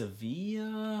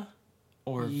Sevilla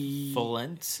or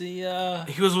Valencia.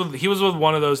 He was with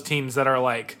one of those teams that are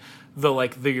like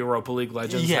the Europa League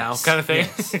legends now kind of thing.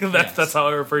 Yes. That's how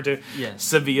I refer to Yes.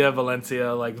 Sevilla,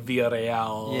 Valencia, like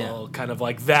Villarreal, kind of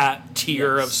like that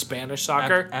tier of Spanish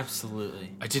soccer.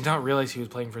 Absolutely. I did not realize he was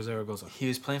playing for Zaragoza. He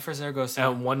was playing for Zaragoza.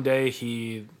 And one day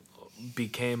he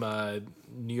became a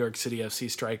New York City FC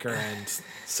striker and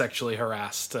sexually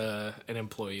harassed an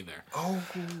employee there. Oh,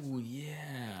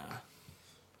 yeah.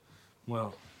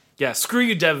 Well. Yeah, screw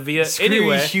you, David Villa. Screw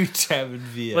you, David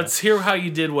Villa. Let's hear how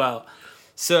you did well.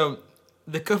 So,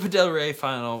 the Copa del Rey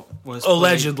final was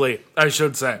allegedly, I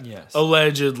should say. Yes.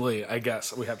 Allegedly, I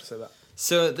guess. We have to say that.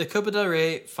 So, the Copa del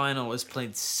Rey final was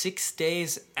played 6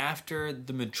 days after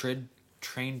the Madrid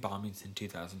train bombings in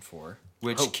 2004,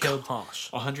 which killed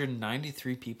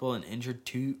 193 people and injured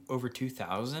over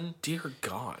 2,000. Dear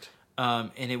God.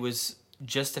 And it was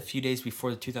just a few days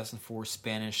before the 2004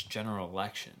 Spanish general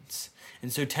elections.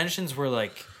 And so tensions were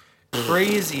like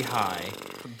crazy high.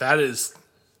 That is...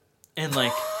 And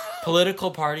like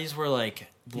political parties were like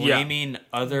blaming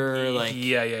other like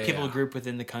people group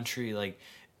within the country. Like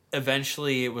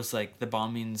eventually it was like the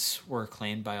bombings were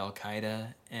claimed by Al Qaeda,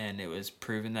 and it was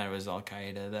proven that it was Al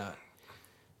Qaeda that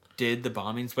did the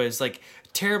bombings. But it's like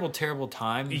terrible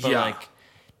time. But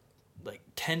like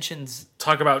tensions.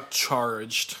 Talk about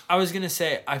charged. I was gonna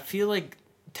say, I feel like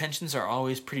tensions are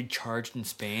always pretty charged in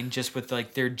Spain, just with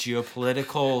like their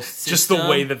geopolitical system. Just the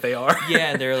way that they are.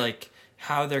 Yeah, they're like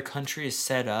how their country is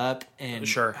set up and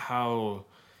Sure. how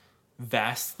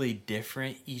vastly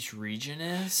different each region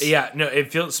is. Yeah, no,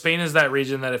 Spain is that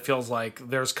region that it feels like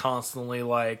there's constantly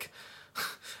like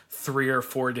 3 or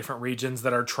 4 different regions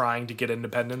that are trying to get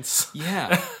independence.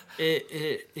 Yeah,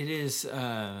 it is.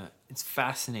 It's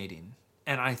fascinating,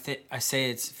 and I say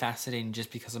it's fascinating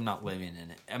just because I'm not living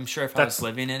in it. I'm sure if I was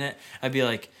living in it, I'd be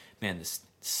like, man, this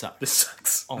sucks. This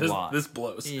sucks. A lot. This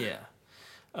blows. Yeah.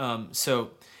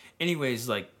 So, anyways,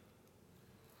 like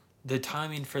the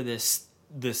timing for this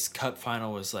cup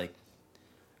final was like,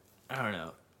 I don't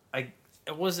know.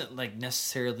 It wasn't like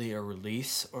necessarily a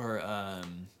release or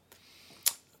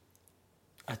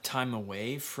a time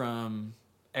away from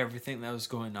everything that was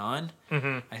going on.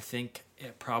 Mm-hmm. I think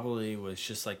it probably was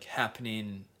just like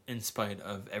happening in spite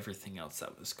of everything else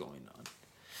that was going on.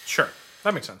 Sure.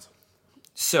 That makes sense.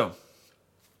 So,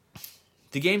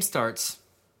 the game starts,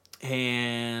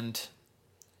 and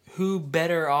who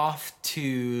better off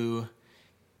to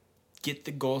get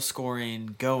the goal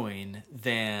scoring going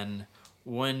than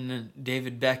one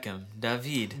David Beckham,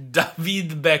 David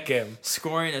Beckham.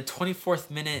 scoring a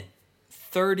 24th minute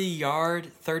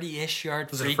 30-ish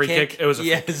yard Was it free a free kick. kick? It was a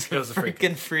yeah, free kick. It was a free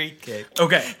freaking free kick.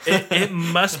 Okay, it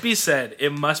must be said.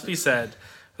 It must be said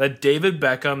that David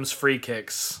Beckham's free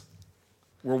kicks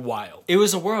were wild. It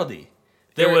was a worldie.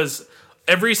 There was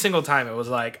every single time. It was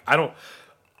like I don't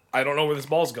know where this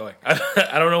ball's going.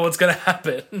 I don't know what's gonna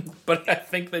happen, but I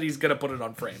think that he's gonna put it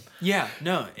on frame. Yeah,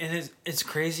 no, and it's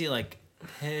crazy. Like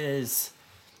his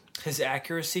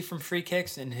accuracy from free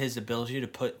kicks and his ability to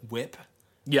put whip.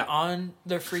 Yeah. On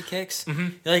their free kicks. Mm-hmm.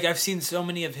 Like, I've seen so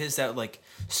many of his that, like,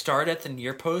 start at the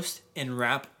near post and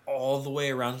wrap all the way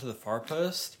around to the far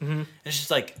post. Mm-hmm. It's just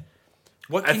like,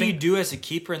 what can you do as a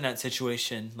keeper in that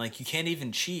situation? Like, you can't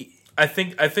even cheat. I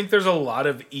think there's a lot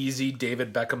of easy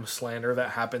David Beckham slander that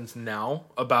happens now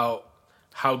about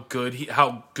how good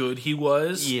he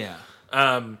was. Yeah.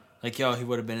 Like, he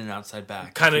would have been an outside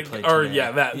back. Kind of, or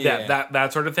that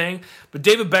sort of thing. But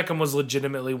David Beckham was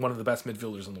legitimately one of the best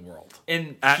midfielders in the world,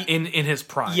 and in his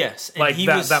prime. Yes, and like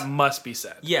that must be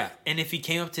said. Yeah, and if he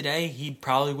came up today, he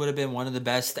probably would have been one of the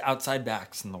best outside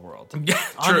backs in the world. Yeah,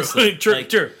 honestly,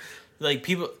 true. Like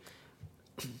people,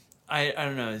 I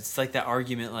don't know. It's like that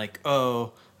argument, like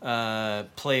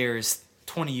players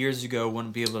 20 years ago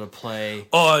wouldn't be able to play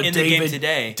in the game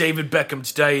today. David Beckham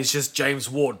today is just James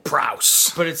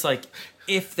Ward-Prowse. But it's like,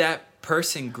 if that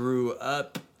person grew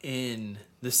up in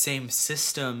the same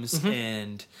systems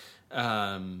and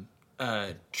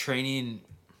training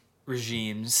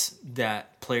regimes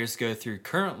that players go through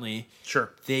currently,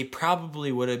 sure, they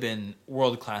probably would have been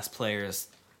world-class players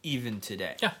even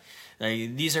today. Yeah.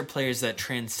 Like, these are players that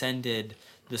transcended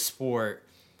the sport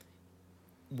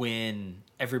when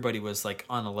everybody was like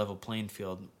on a level playing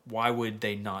field. Why would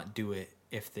they not do it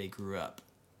if they grew up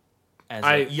as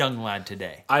a young lad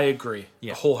today? I agree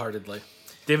wholeheartedly.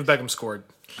 David Beckham scored.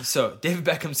 So David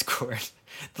Beckham scored.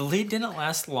 The lead didn't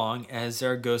last long as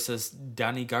Zaragoza's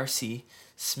Dani Garcia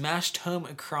smashed home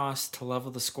across to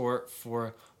level the score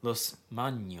for Los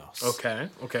Maños. Okay.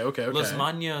 Los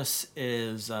Maños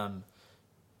is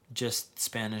just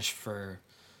Spanish for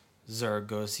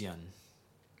Zaragozan.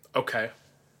 Okay.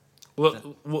 Well,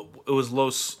 it was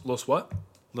Los what?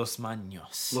 Los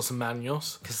Maños. Los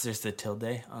Maños. Because there's the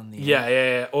tilde on the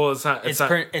yeah. Oh, it's not.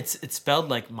 It's spelled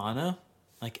like mano,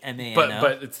 like MANO.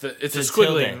 But it's the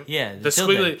squiggly. Tilde. Yeah, the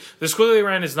squiggly. The squiggly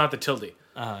line is not the tilde.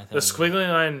 The squiggly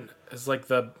line is like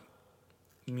the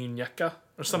muñeca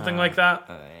or something like that.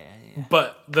 Yeah.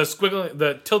 But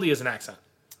the tilde is an accent.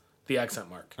 The accent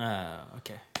mark.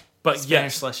 Okay. But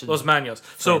Spanish yes, Los Maños.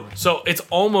 So it's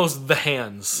almost the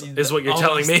hands, is what you're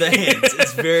telling me. The hands.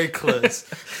 It's very close.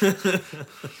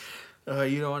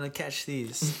 You don't want to catch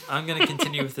these. I'm going to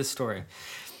continue with this story.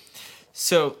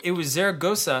 So it was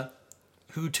Zaragoza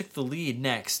who took the lead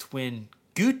next when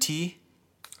Guti...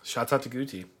 Shouts out to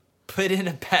Guti. ...put in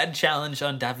a bad challenge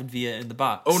on David Villa in the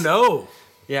box. Oh, no.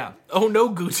 Yeah. Oh, no,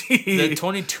 Guti. The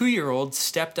 22-year-old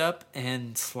stepped up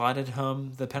and slotted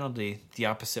home the penalty the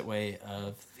opposite way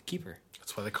of the keeper.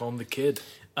 That's why they call him the kid.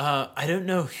 I don't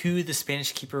know who the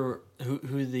Spanish keeper,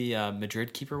 who the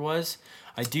Madrid keeper was.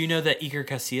 I do know that Iker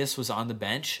Casillas was on the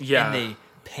bench. Yeah. And they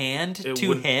panned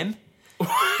to him.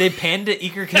 They panned to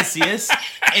Iker Casillas,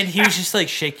 and he was just like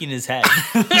shaking his head.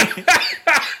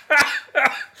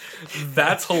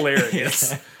 That's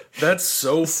hilarious. Yeah. That's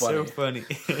so funny. So funny.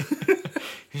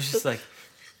 He's just like,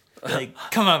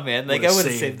 come on, man. Like, I would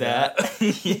have saved that.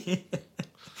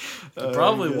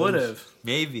 Probably would have.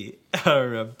 Maybe.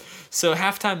 So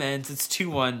halftime ends. It's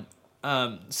 2-1.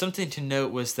 Something to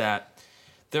note was that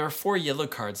there were 4 yellow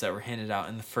cards that were handed out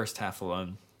in the first half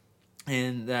alone,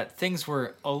 and that things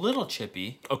were a little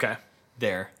chippy. Okay.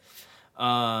 There.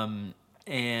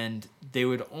 And they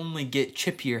would only get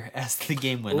chippier as the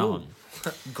game went on.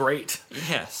 Great.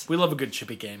 Yes. We love a good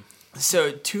chippy game.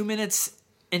 So 2 minutes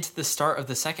into the start of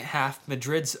the second half,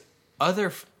 Madrid's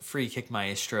other free kick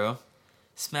maestro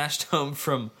smashed home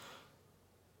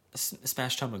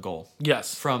a goal.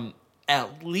 Yes. From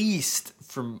at least,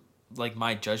 from like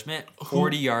my judgment,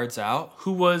 40 yards out.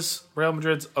 Who was Real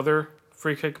Madrid's other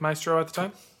free kick maestro at the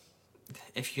time?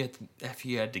 If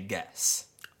you had to guess.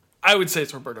 I would say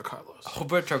it's Roberto Carlos.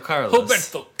 Roberto Carlos.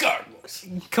 Roberto Carlos.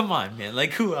 Come on, man.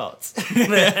 Like, who else?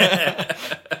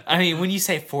 I mean, when you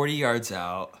say 40 yards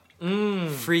out,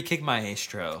 free kick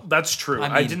maestro. That's true.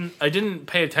 I didn't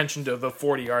pay attention to the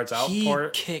 40 yards out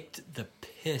part. He kicked the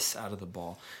piss out of the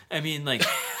ball. I mean, like...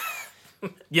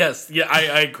 Yes. Yeah,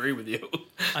 I agree with you.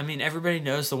 I mean, everybody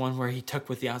knows the one where he took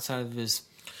with the outside of his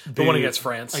boot. The one against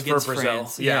France. Against for Brazil.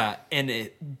 France, yeah. And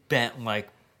it bent like,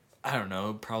 I don't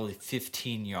know, probably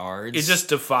 15 yards. It just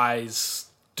defies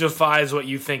what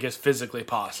you think is physically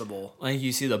possible. Like,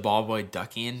 you see the ball boy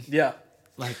ducking. Yeah.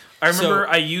 Like, I remember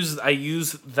I used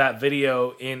that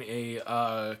video in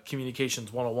a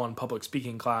Communications 101 public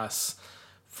speaking class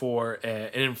for an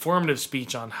informative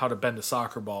speech on how to bend a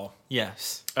soccer ball.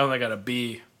 Yes. I only got a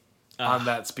B on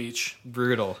that speech.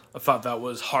 Brutal. I thought that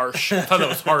was harsh. I thought that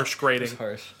was harsh grading. It's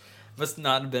harsh. Must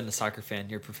not have been a soccer fan,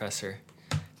 your professor.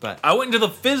 But I went into the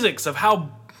physics of how...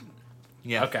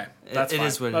 Yeah. Okay. That's fine. It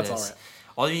is what that's it is. All right.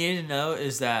 All you need to know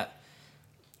is that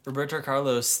Roberto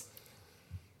Carlos,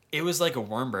 it was like a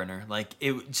worm burner. Like,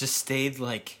 it just stayed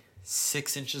like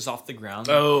 6 inches off the ground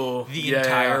the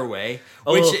entire way,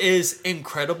 which is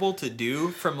incredible to do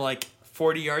from like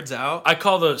 40 yards out. I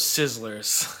call those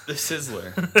sizzlers. The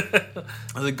sizzler.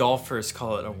 The golfers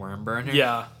call it a worm burner.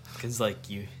 Yeah. Because like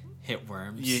you hit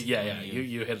worms. You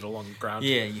hit it along the ground.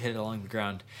 Yeah, you hit it along the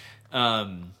ground.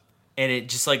 And it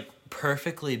just like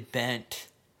perfectly bent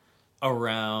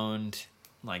around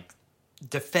like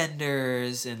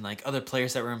defenders and like other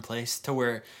players that were in place to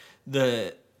where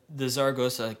the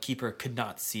Zaragoza keeper could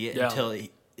not see it until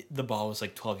the ball was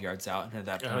like 12 yards out, and at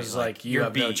that point, he's like, "You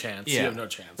have no chance. Yeah. You have no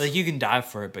chance. Like, you can dive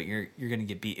for it, but you're gonna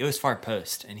get beat." It was far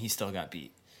post, and he still got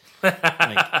beat.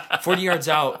 Like 40 yards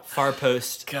out, far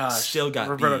post, still got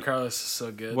Roberto beat. Carlos is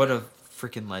so good. What a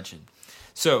freaking legend!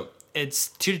 So it's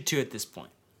 2-2 at this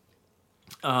point,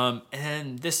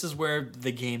 and this is where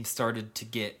the game started to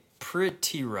get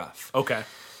pretty rough. Okay.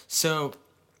 So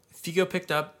Figo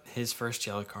picked up his first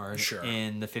yellow card Sure.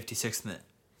 in the 56th minute.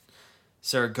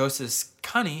 Zaragoza's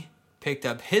Cunny picked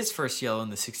up his first yellow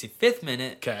in the 65th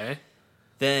minute. Okay.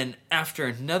 Then, after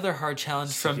another hard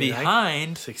challenge from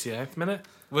behind, 69th minute,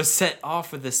 was sent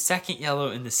off with a second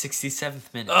yellow in the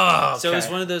 67th minute. Oh, okay. So it was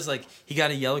one of those, like, he got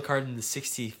a yellow card in the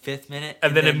 65th minute.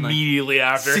 and then immediately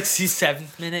after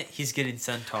 67th minute, he's getting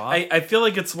sent off. I feel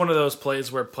like it's one of those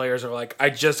plays where players are like, I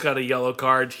just got a yellow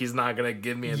card, he's not going to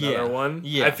give me another one.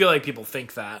 Yeah. I feel like people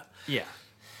think that. Yeah.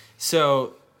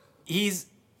 So he's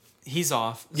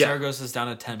off. Yeah. Zaragoza's down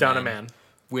to 10 Down men a man.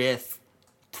 with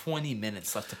 20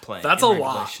 minutes left to play. That's in a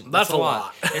lot. regulation. That's a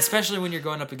lot. Especially when you're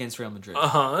going up against Real Madrid.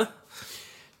 Uh-huh.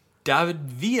 David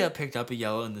Villa picked up a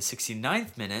yellow in the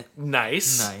 69th minute.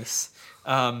 Nice.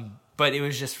 But it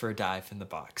was just for a dive in the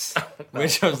box.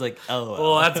 Which I was like, LOL.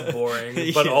 Well, that's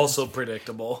boring, but also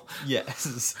predictable.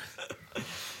 Yes.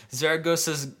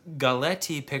 Zaragoza's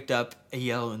Galetti picked up a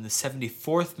yellow in the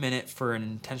 74th minute for an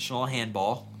intentional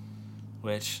handball.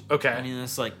 Which, I mean,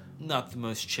 that's like not the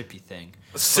most chippy thing.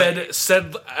 Said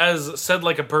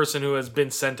like a person who has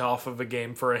been sent off of a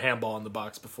game for a handball in the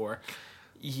box before.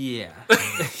 Yeah.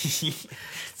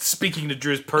 Speaking to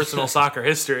Drew's personal soccer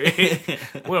history,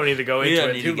 we don't need to go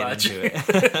into it too much.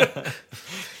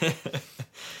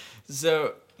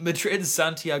 So, Madrid's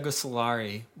Santiago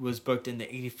Solari was booked in the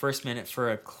 81st minute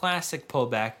for a classic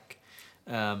pullback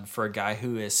for a guy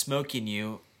who is smoking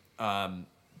you,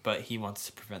 but he wants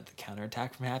to prevent the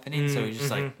counterattack from happening. So he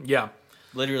just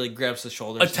literally grabs the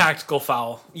shoulders. A tactical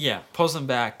foul. Yeah, pulls him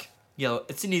back. Yellow.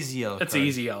 It's an easy yellow. It's an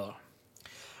easy yellow.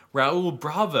 Raul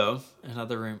Bravo,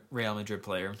 another Real Madrid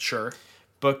player, sure,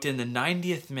 booked in the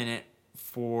 90th minute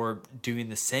for doing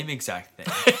the same exact thing.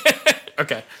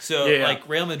 Okay. So, like,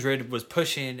 Real Madrid was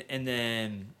pushing, and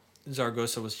then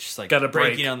Zaragoza was just, like,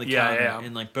 breaking on the counter.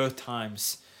 And, like, both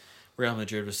times, Real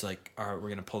Madrid was like, all right, we're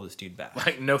going to pull this dude back.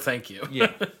 Like, no thank you.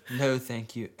 Yeah. No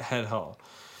thank you at all.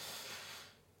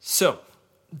 So,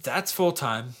 that's full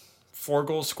time. 4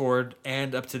 goals scored,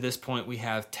 and up to this point, we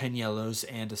have 10 yellows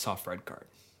and a soft red card.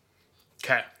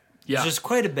 Okay. Yeah. Which is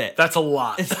quite a bit. That's a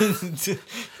lot.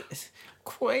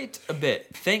 Quite a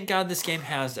bit. Thank God this game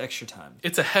has extra time.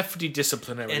 It's a hefty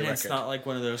disciplinary and record. It's not like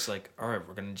one of those, like, all right,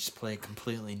 we're going to just play a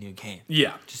completely new game.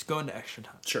 Yeah. Just go into extra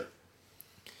time. Sure.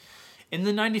 In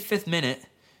the 95th minute,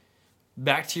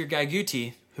 back to your guy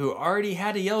Guti, who already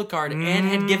had a yellow card and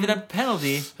had given up a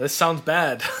penalty. This sounds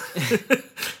bad.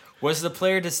 Was the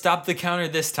player to stop the counter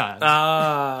this time.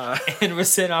 And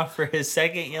was sent off for his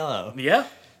second yellow. Yeah.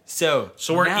 So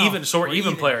we're even. So we're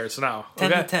even players now.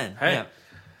 10-10. Hey. Yeah.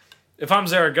 If I'm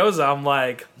Zaragoza, I'm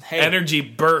like, energy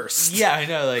burst. Yeah, I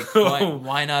know. Like,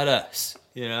 why not us?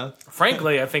 You know?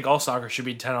 Frankly, I think all soccer should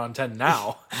be 10 on 10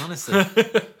 now. Honestly.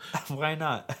 Why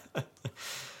not?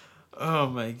 Oh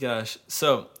my gosh.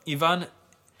 So, Ivan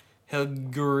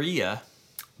Helguria.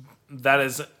 That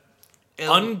is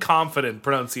unconfident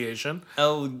pronunciation.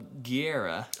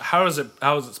 Elguera. How is it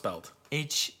spelled?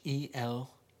 Helguera.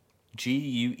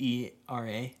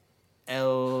 Guera.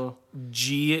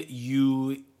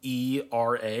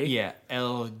 Yeah,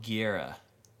 Elguera.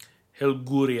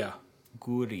 Helguria.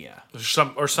 Guria.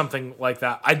 Or something like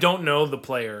that. I don't know the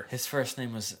player. His first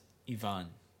name was Ivan.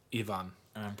 Ivan.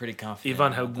 And I'm pretty confident.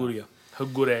 Ivan Helguria.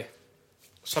 Helgure.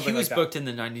 Something like that. He was booked in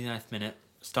the 99th minute,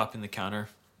 stopping the counter.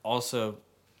 Also,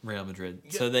 Real Madrid.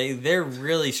 So they're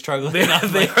really struggling.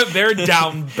 They're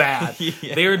down bad.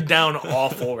 Yeah. They're down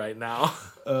awful right now.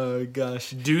 Oh, gosh.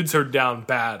 Dudes are down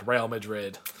bad, Real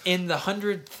Madrid. In the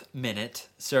 100th minute,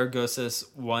 Zaragoza's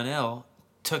 1-0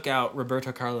 took out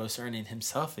Roberto Carlos, earning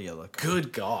himself a yellow card.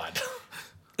 Good God.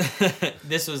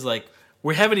 This was like...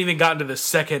 We haven't even gotten to the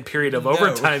second period of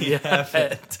overtime yet.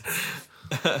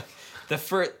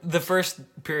 The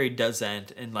first period does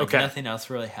end, and nothing else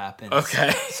really happens.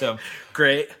 Okay. So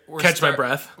great. Catch my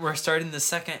breath. We're starting the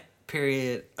second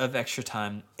period of extra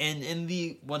time, and in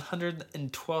the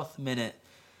 112th minute,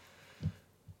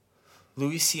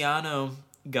 Luciano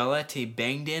Galletti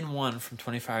banged in one from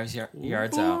 25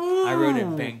 yards out. I wrote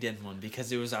it banged in one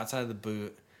because it was outside the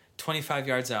boot, 25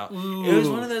 yards out. Ooh. It was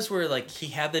one of those where he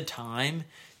had the time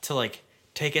to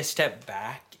take a step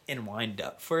back and wind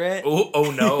up for it.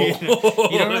 Oh no.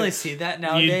 You don't really see that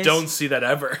nowadays. You don't see that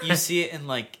ever. You see it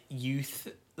in youth,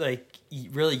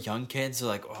 really young kids are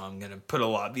like, oh, I'm going to put a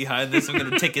lot behind this. I'm going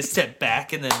to take a step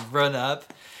back and then run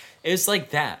up. It was like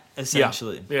that,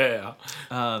 essentially. Yeah.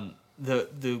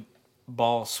 The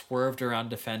ball swerved around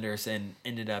defenders and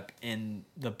ended up in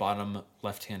the bottom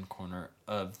left-hand corner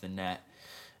of the net.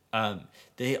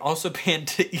 They also panned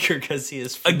to Iker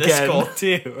Casillas for this goal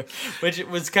too, which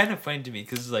was kind of funny to me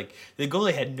because the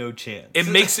goalie had no chance. It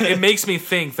makes me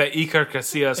think that Iker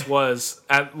Casillas was,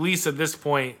 at least at this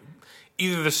point,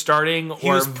 either the starting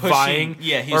or vying.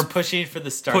 Yeah, he was pushing for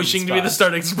the starting spot. To be the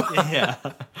starting spot. Yeah.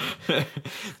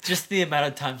 Just the amount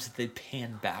of times that they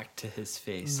panned back to his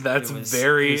face. That's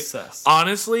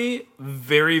honestly,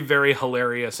 very, very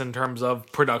hilarious in terms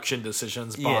of production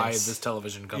decisions by this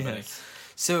television company. Yes.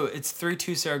 So it's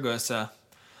 3-2 Zaragoza.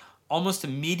 Almost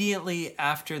immediately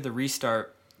after the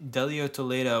restart, Delio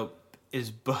Toledo is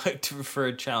booked for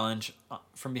a challenge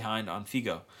from behind on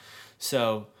Figo.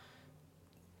 So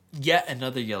yet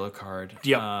another yellow card.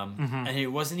 Yeah. And it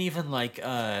wasn't even like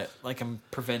I'm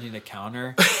preventing a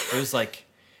counter. It was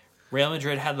Real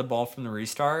Madrid had the ball from the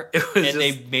restart, and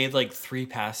they made 3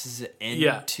 passes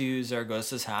into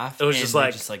Zaragoza's half. It was just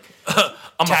I'm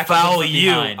gonna foul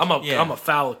you. I'm gonna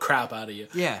foul the crap out of you.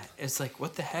 Yeah, it's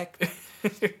what the heck?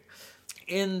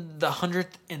 In the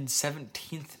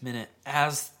 117th minute,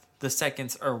 as the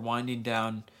seconds are winding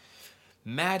down,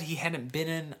 mad he hadn't been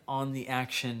in on the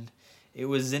action. It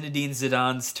was Zinedine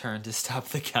Zidane's turn to stop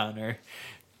the counter,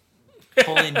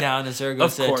 pulling down a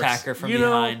Zaragoza attacker from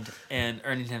behind and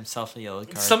earning himself a yellow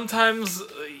card. Sometimes,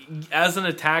 as an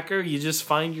attacker, you just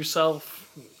find yourself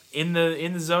in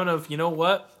the zone of, you know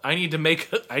what? I need to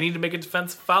make a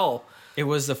defensive foul. It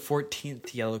was the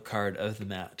 14th yellow card of the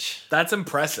match. That's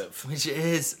impressive. Which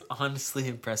is honestly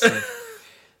impressive.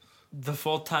 The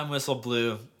full-time whistle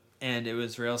blew, and it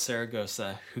was Real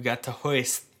Zaragoza who got to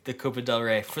hoist the Copa del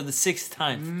Rey for the 6th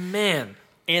time. Man.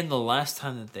 And the last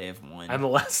time that they have won. And the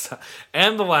last time.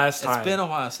 It's been a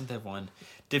while since they've won.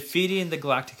 Defeating the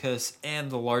Galacticos and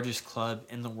the largest club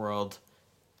in the world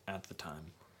at the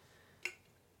time.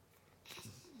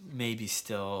 Maybe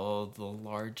still the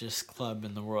largest club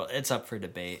in the world. It's up for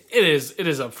debate. It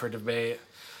is up for debate.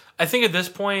 I think at this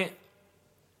point,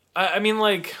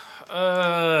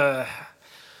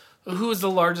 who is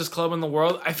the largest club in the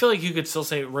world? I feel like you could still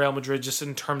say Real Madrid just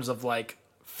in terms of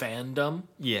fandom.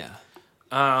 Yeah.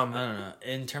 I don't know.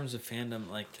 In terms of fandom,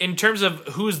 like in terms of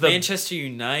who's the Manchester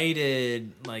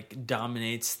United, like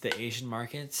dominates the Asian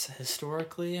markets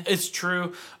historically. It's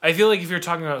true. I feel like if you're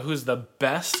talking about who's the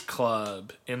best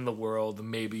club in the world,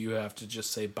 maybe you have to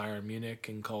just say Bayern Munich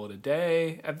and call it a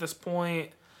day at this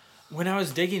point. When I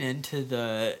was digging into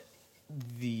the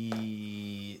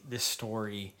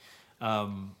story,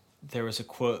 there was a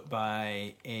quote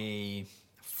by a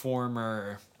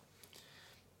former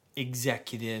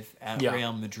executive at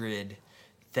Real Madrid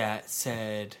that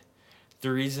said the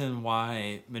reason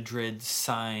why Madrid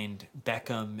signed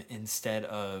Beckham instead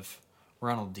of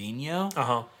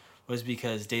Ronaldinho was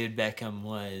because David Beckham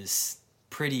was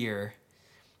prettier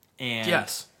and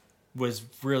was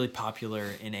really popular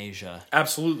in Asia.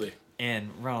 Absolutely.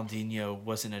 And Ronaldinho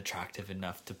wasn't attractive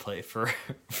enough to play for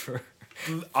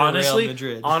honestly, Real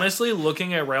Madrid. Honestly,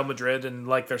 looking at Real Madrid and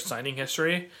like their signing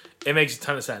history, it makes a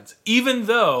ton of sense. Even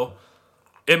though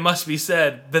it must be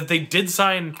said that they did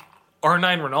sign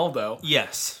R9 Ronaldo.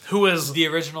 Yes. Who is the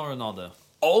original Ronaldo.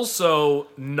 Also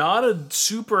not a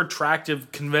super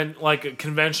attractive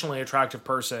conventionally attractive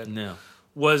person. No.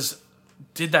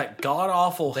 Did that god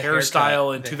awful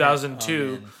hairstyle in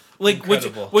 2002. Like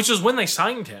which was when they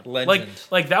signed him. Legend.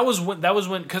 Like that was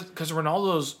when because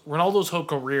Ronaldo's whole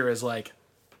career is like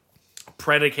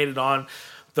predicated on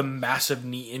the massive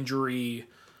knee injury,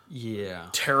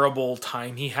 terrible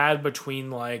time he had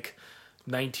between like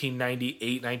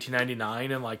 1998,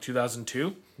 1999, and like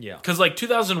 2002. Yeah, because like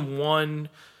 2001,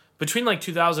 between like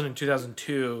 2000 and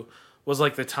 2002 was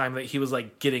like the time that he was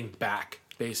like getting back,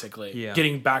 basically,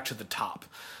 getting back to the top,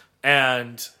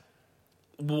 and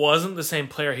wasn't the same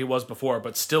player he was before,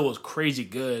 but still was crazy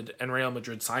good, and Real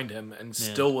Madrid signed him, and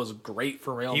still was great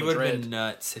for Real Madrid. He would have been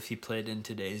nuts if he played in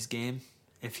today's game.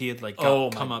 If he had like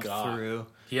come up through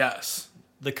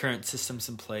the current systems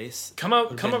in place. Come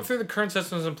up through the current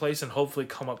systems in place and hopefully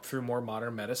come up through more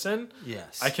modern medicine.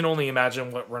 Yes. I can only imagine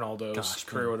what Ronaldo's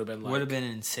career would have been like. Would have been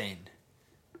insane.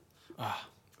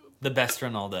 The best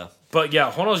Ronaldo. But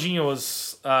yeah, Ronaldinho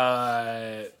was...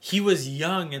 he was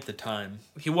young at the time.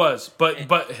 He was,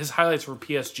 but his highlights were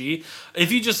PSG.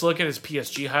 If you just look at his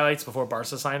PSG highlights before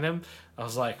Barca signed him, I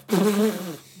was like,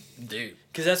 dude.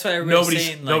 Because that's why everybody's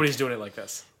saying... nobody's doing it like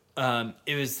this.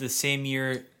 It was the same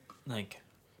year, like,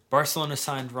 Barcelona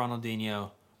signed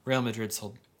Ronaldinho, Real Madrid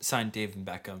signed David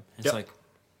Beckham. It's like,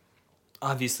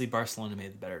 obviously Barcelona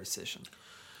made the better decision.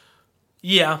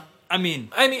 Yeah.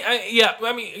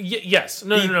 Yes.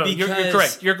 No. You're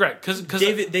correct. You're correct. Because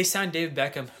they signed David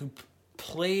Beckham, who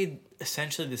played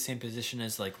essentially the same position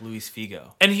as like Luis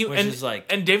Figo,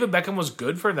 and David Beckham was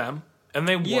good for them, and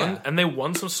they won, and they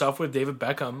won some stuff with David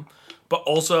Beckham. But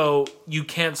also, you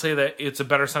can't say that it's a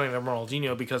better signing than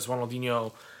Ronaldinho because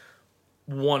Ronaldinho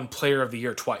won Player of the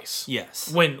Year twice.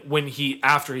 Yes.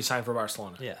 After he signed for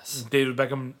Barcelona. Yes. David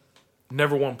Beckham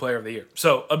never won Player of the Year.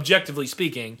 So, objectively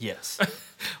speaking, yes,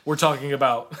 we're talking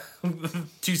about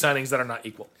two signings that are not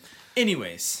equal.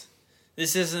 Anyways,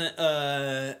 this isn't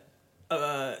a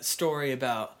story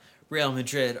about Real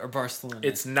Madrid or Barcelona.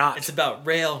 It's not. It's about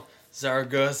Real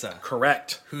Zaragoza.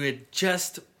 Correct. Who had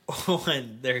just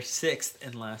won their 6th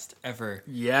and last ever.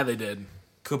 Yeah, they did.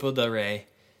 Copa del Rey.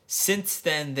 Since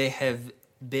then, they have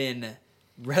been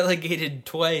relegated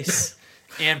twice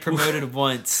and promoted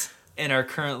once and are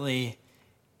currently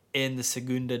in the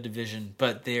Segunda Division,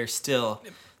 but they are still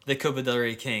the Copa del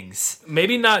Rey Kings.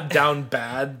 Maybe not down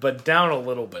bad, but down a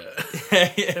little bit.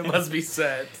 It must be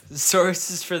said.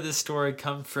 Sources for this story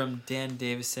come from Dan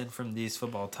Davison from These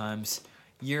Football Times,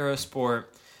 Eurosport,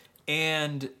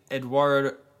 and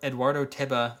Eduardo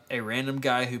Teba, a random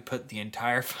guy who put the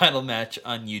entire final match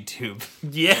on YouTube.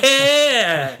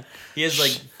 Yeah! He has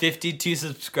like 52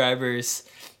 subscribers.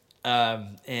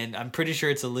 And I'm pretty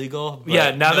sure it's illegal. But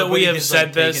yeah, now that we have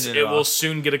said this, it will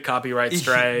soon get a copyright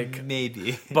strike.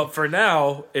 Maybe. But for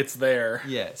now, it's there.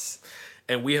 Yes.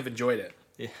 And we have enjoyed it.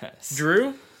 Yes.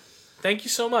 Drew, thank you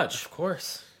so much. Of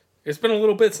course. It's been a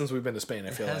little bit since we've been to Spain,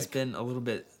 I feel like. It has been a little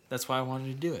bit. That's why I wanted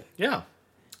to do it. Yeah.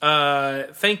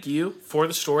 Thank you for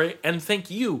the story, and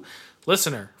thank you,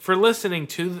 listener, for listening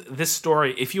to this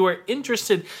story. If you are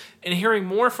interested in hearing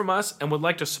more from us and would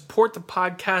like to support the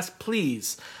podcast,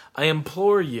 please, I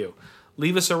implore you,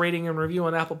 leave us a rating and review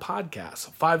on Apple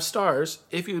Podcasts. 5 stars,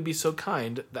 if you would be so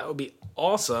kind. That would be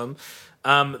awesome.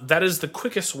 That is the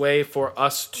quickest way for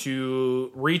us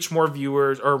to reach more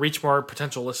viewers or reach more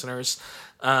potential listeners,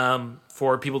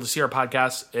 for people to see our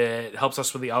podcast. It helps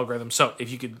us with the algorithm. So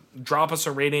if you could drop us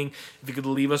a rating, if you could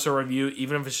leave us a review,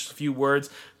 even if it's just a few words,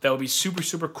 that would be super,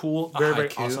 super cool. Very,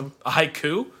 very awesome. A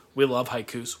haiku. We love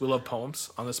haikus. We love poems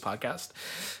on this podcast.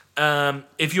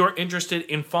 If you're interested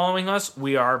in following us,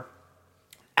 we are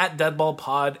at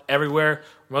DeadballPod everywhere.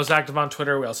 We're most active on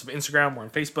Twitter. We also have Instagram. We're on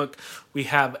Facebook. We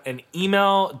have an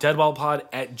email,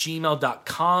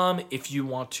 deadballpod@gmail.com, if you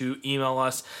want to email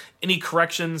us any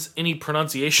corrections, any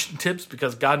pronunciation tips,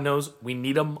 because God knows we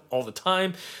need them all the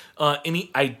time. Any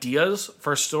ideas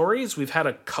for stories? We've had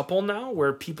a couple now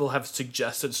where people have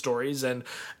suggested stories and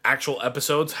actual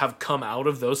episodes have come out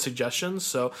of those suggestions.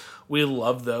 So we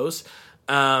love those.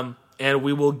 And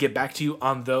we will get back to you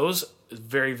on those.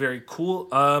 Very, very cool.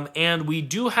 And we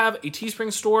do have a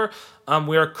Teespring store.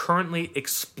 We are currently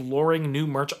exploring new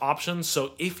merch options.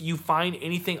 So if you find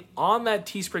anything on that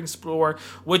Teespring store,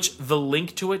 which the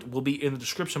link to it will be in the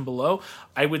description below,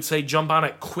 I would say jump on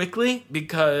it quickly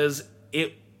because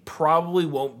it probably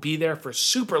won't be there for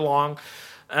super long.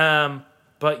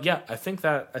 But yeah, I think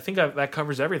that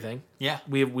covers everything. Yeah,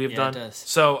 we've done. It does.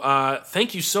 So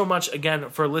thank you so much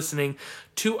again for listening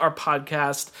to our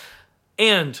podcast.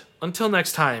 And until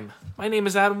next time, my name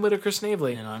is Adam Whitaker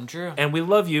Snavely. And I'm Drew. And we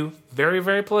love you very,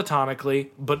 very platonically,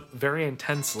 but very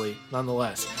intensely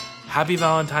nonetheless. Happy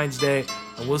Valentine's Day,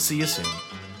 and we'll see you soon.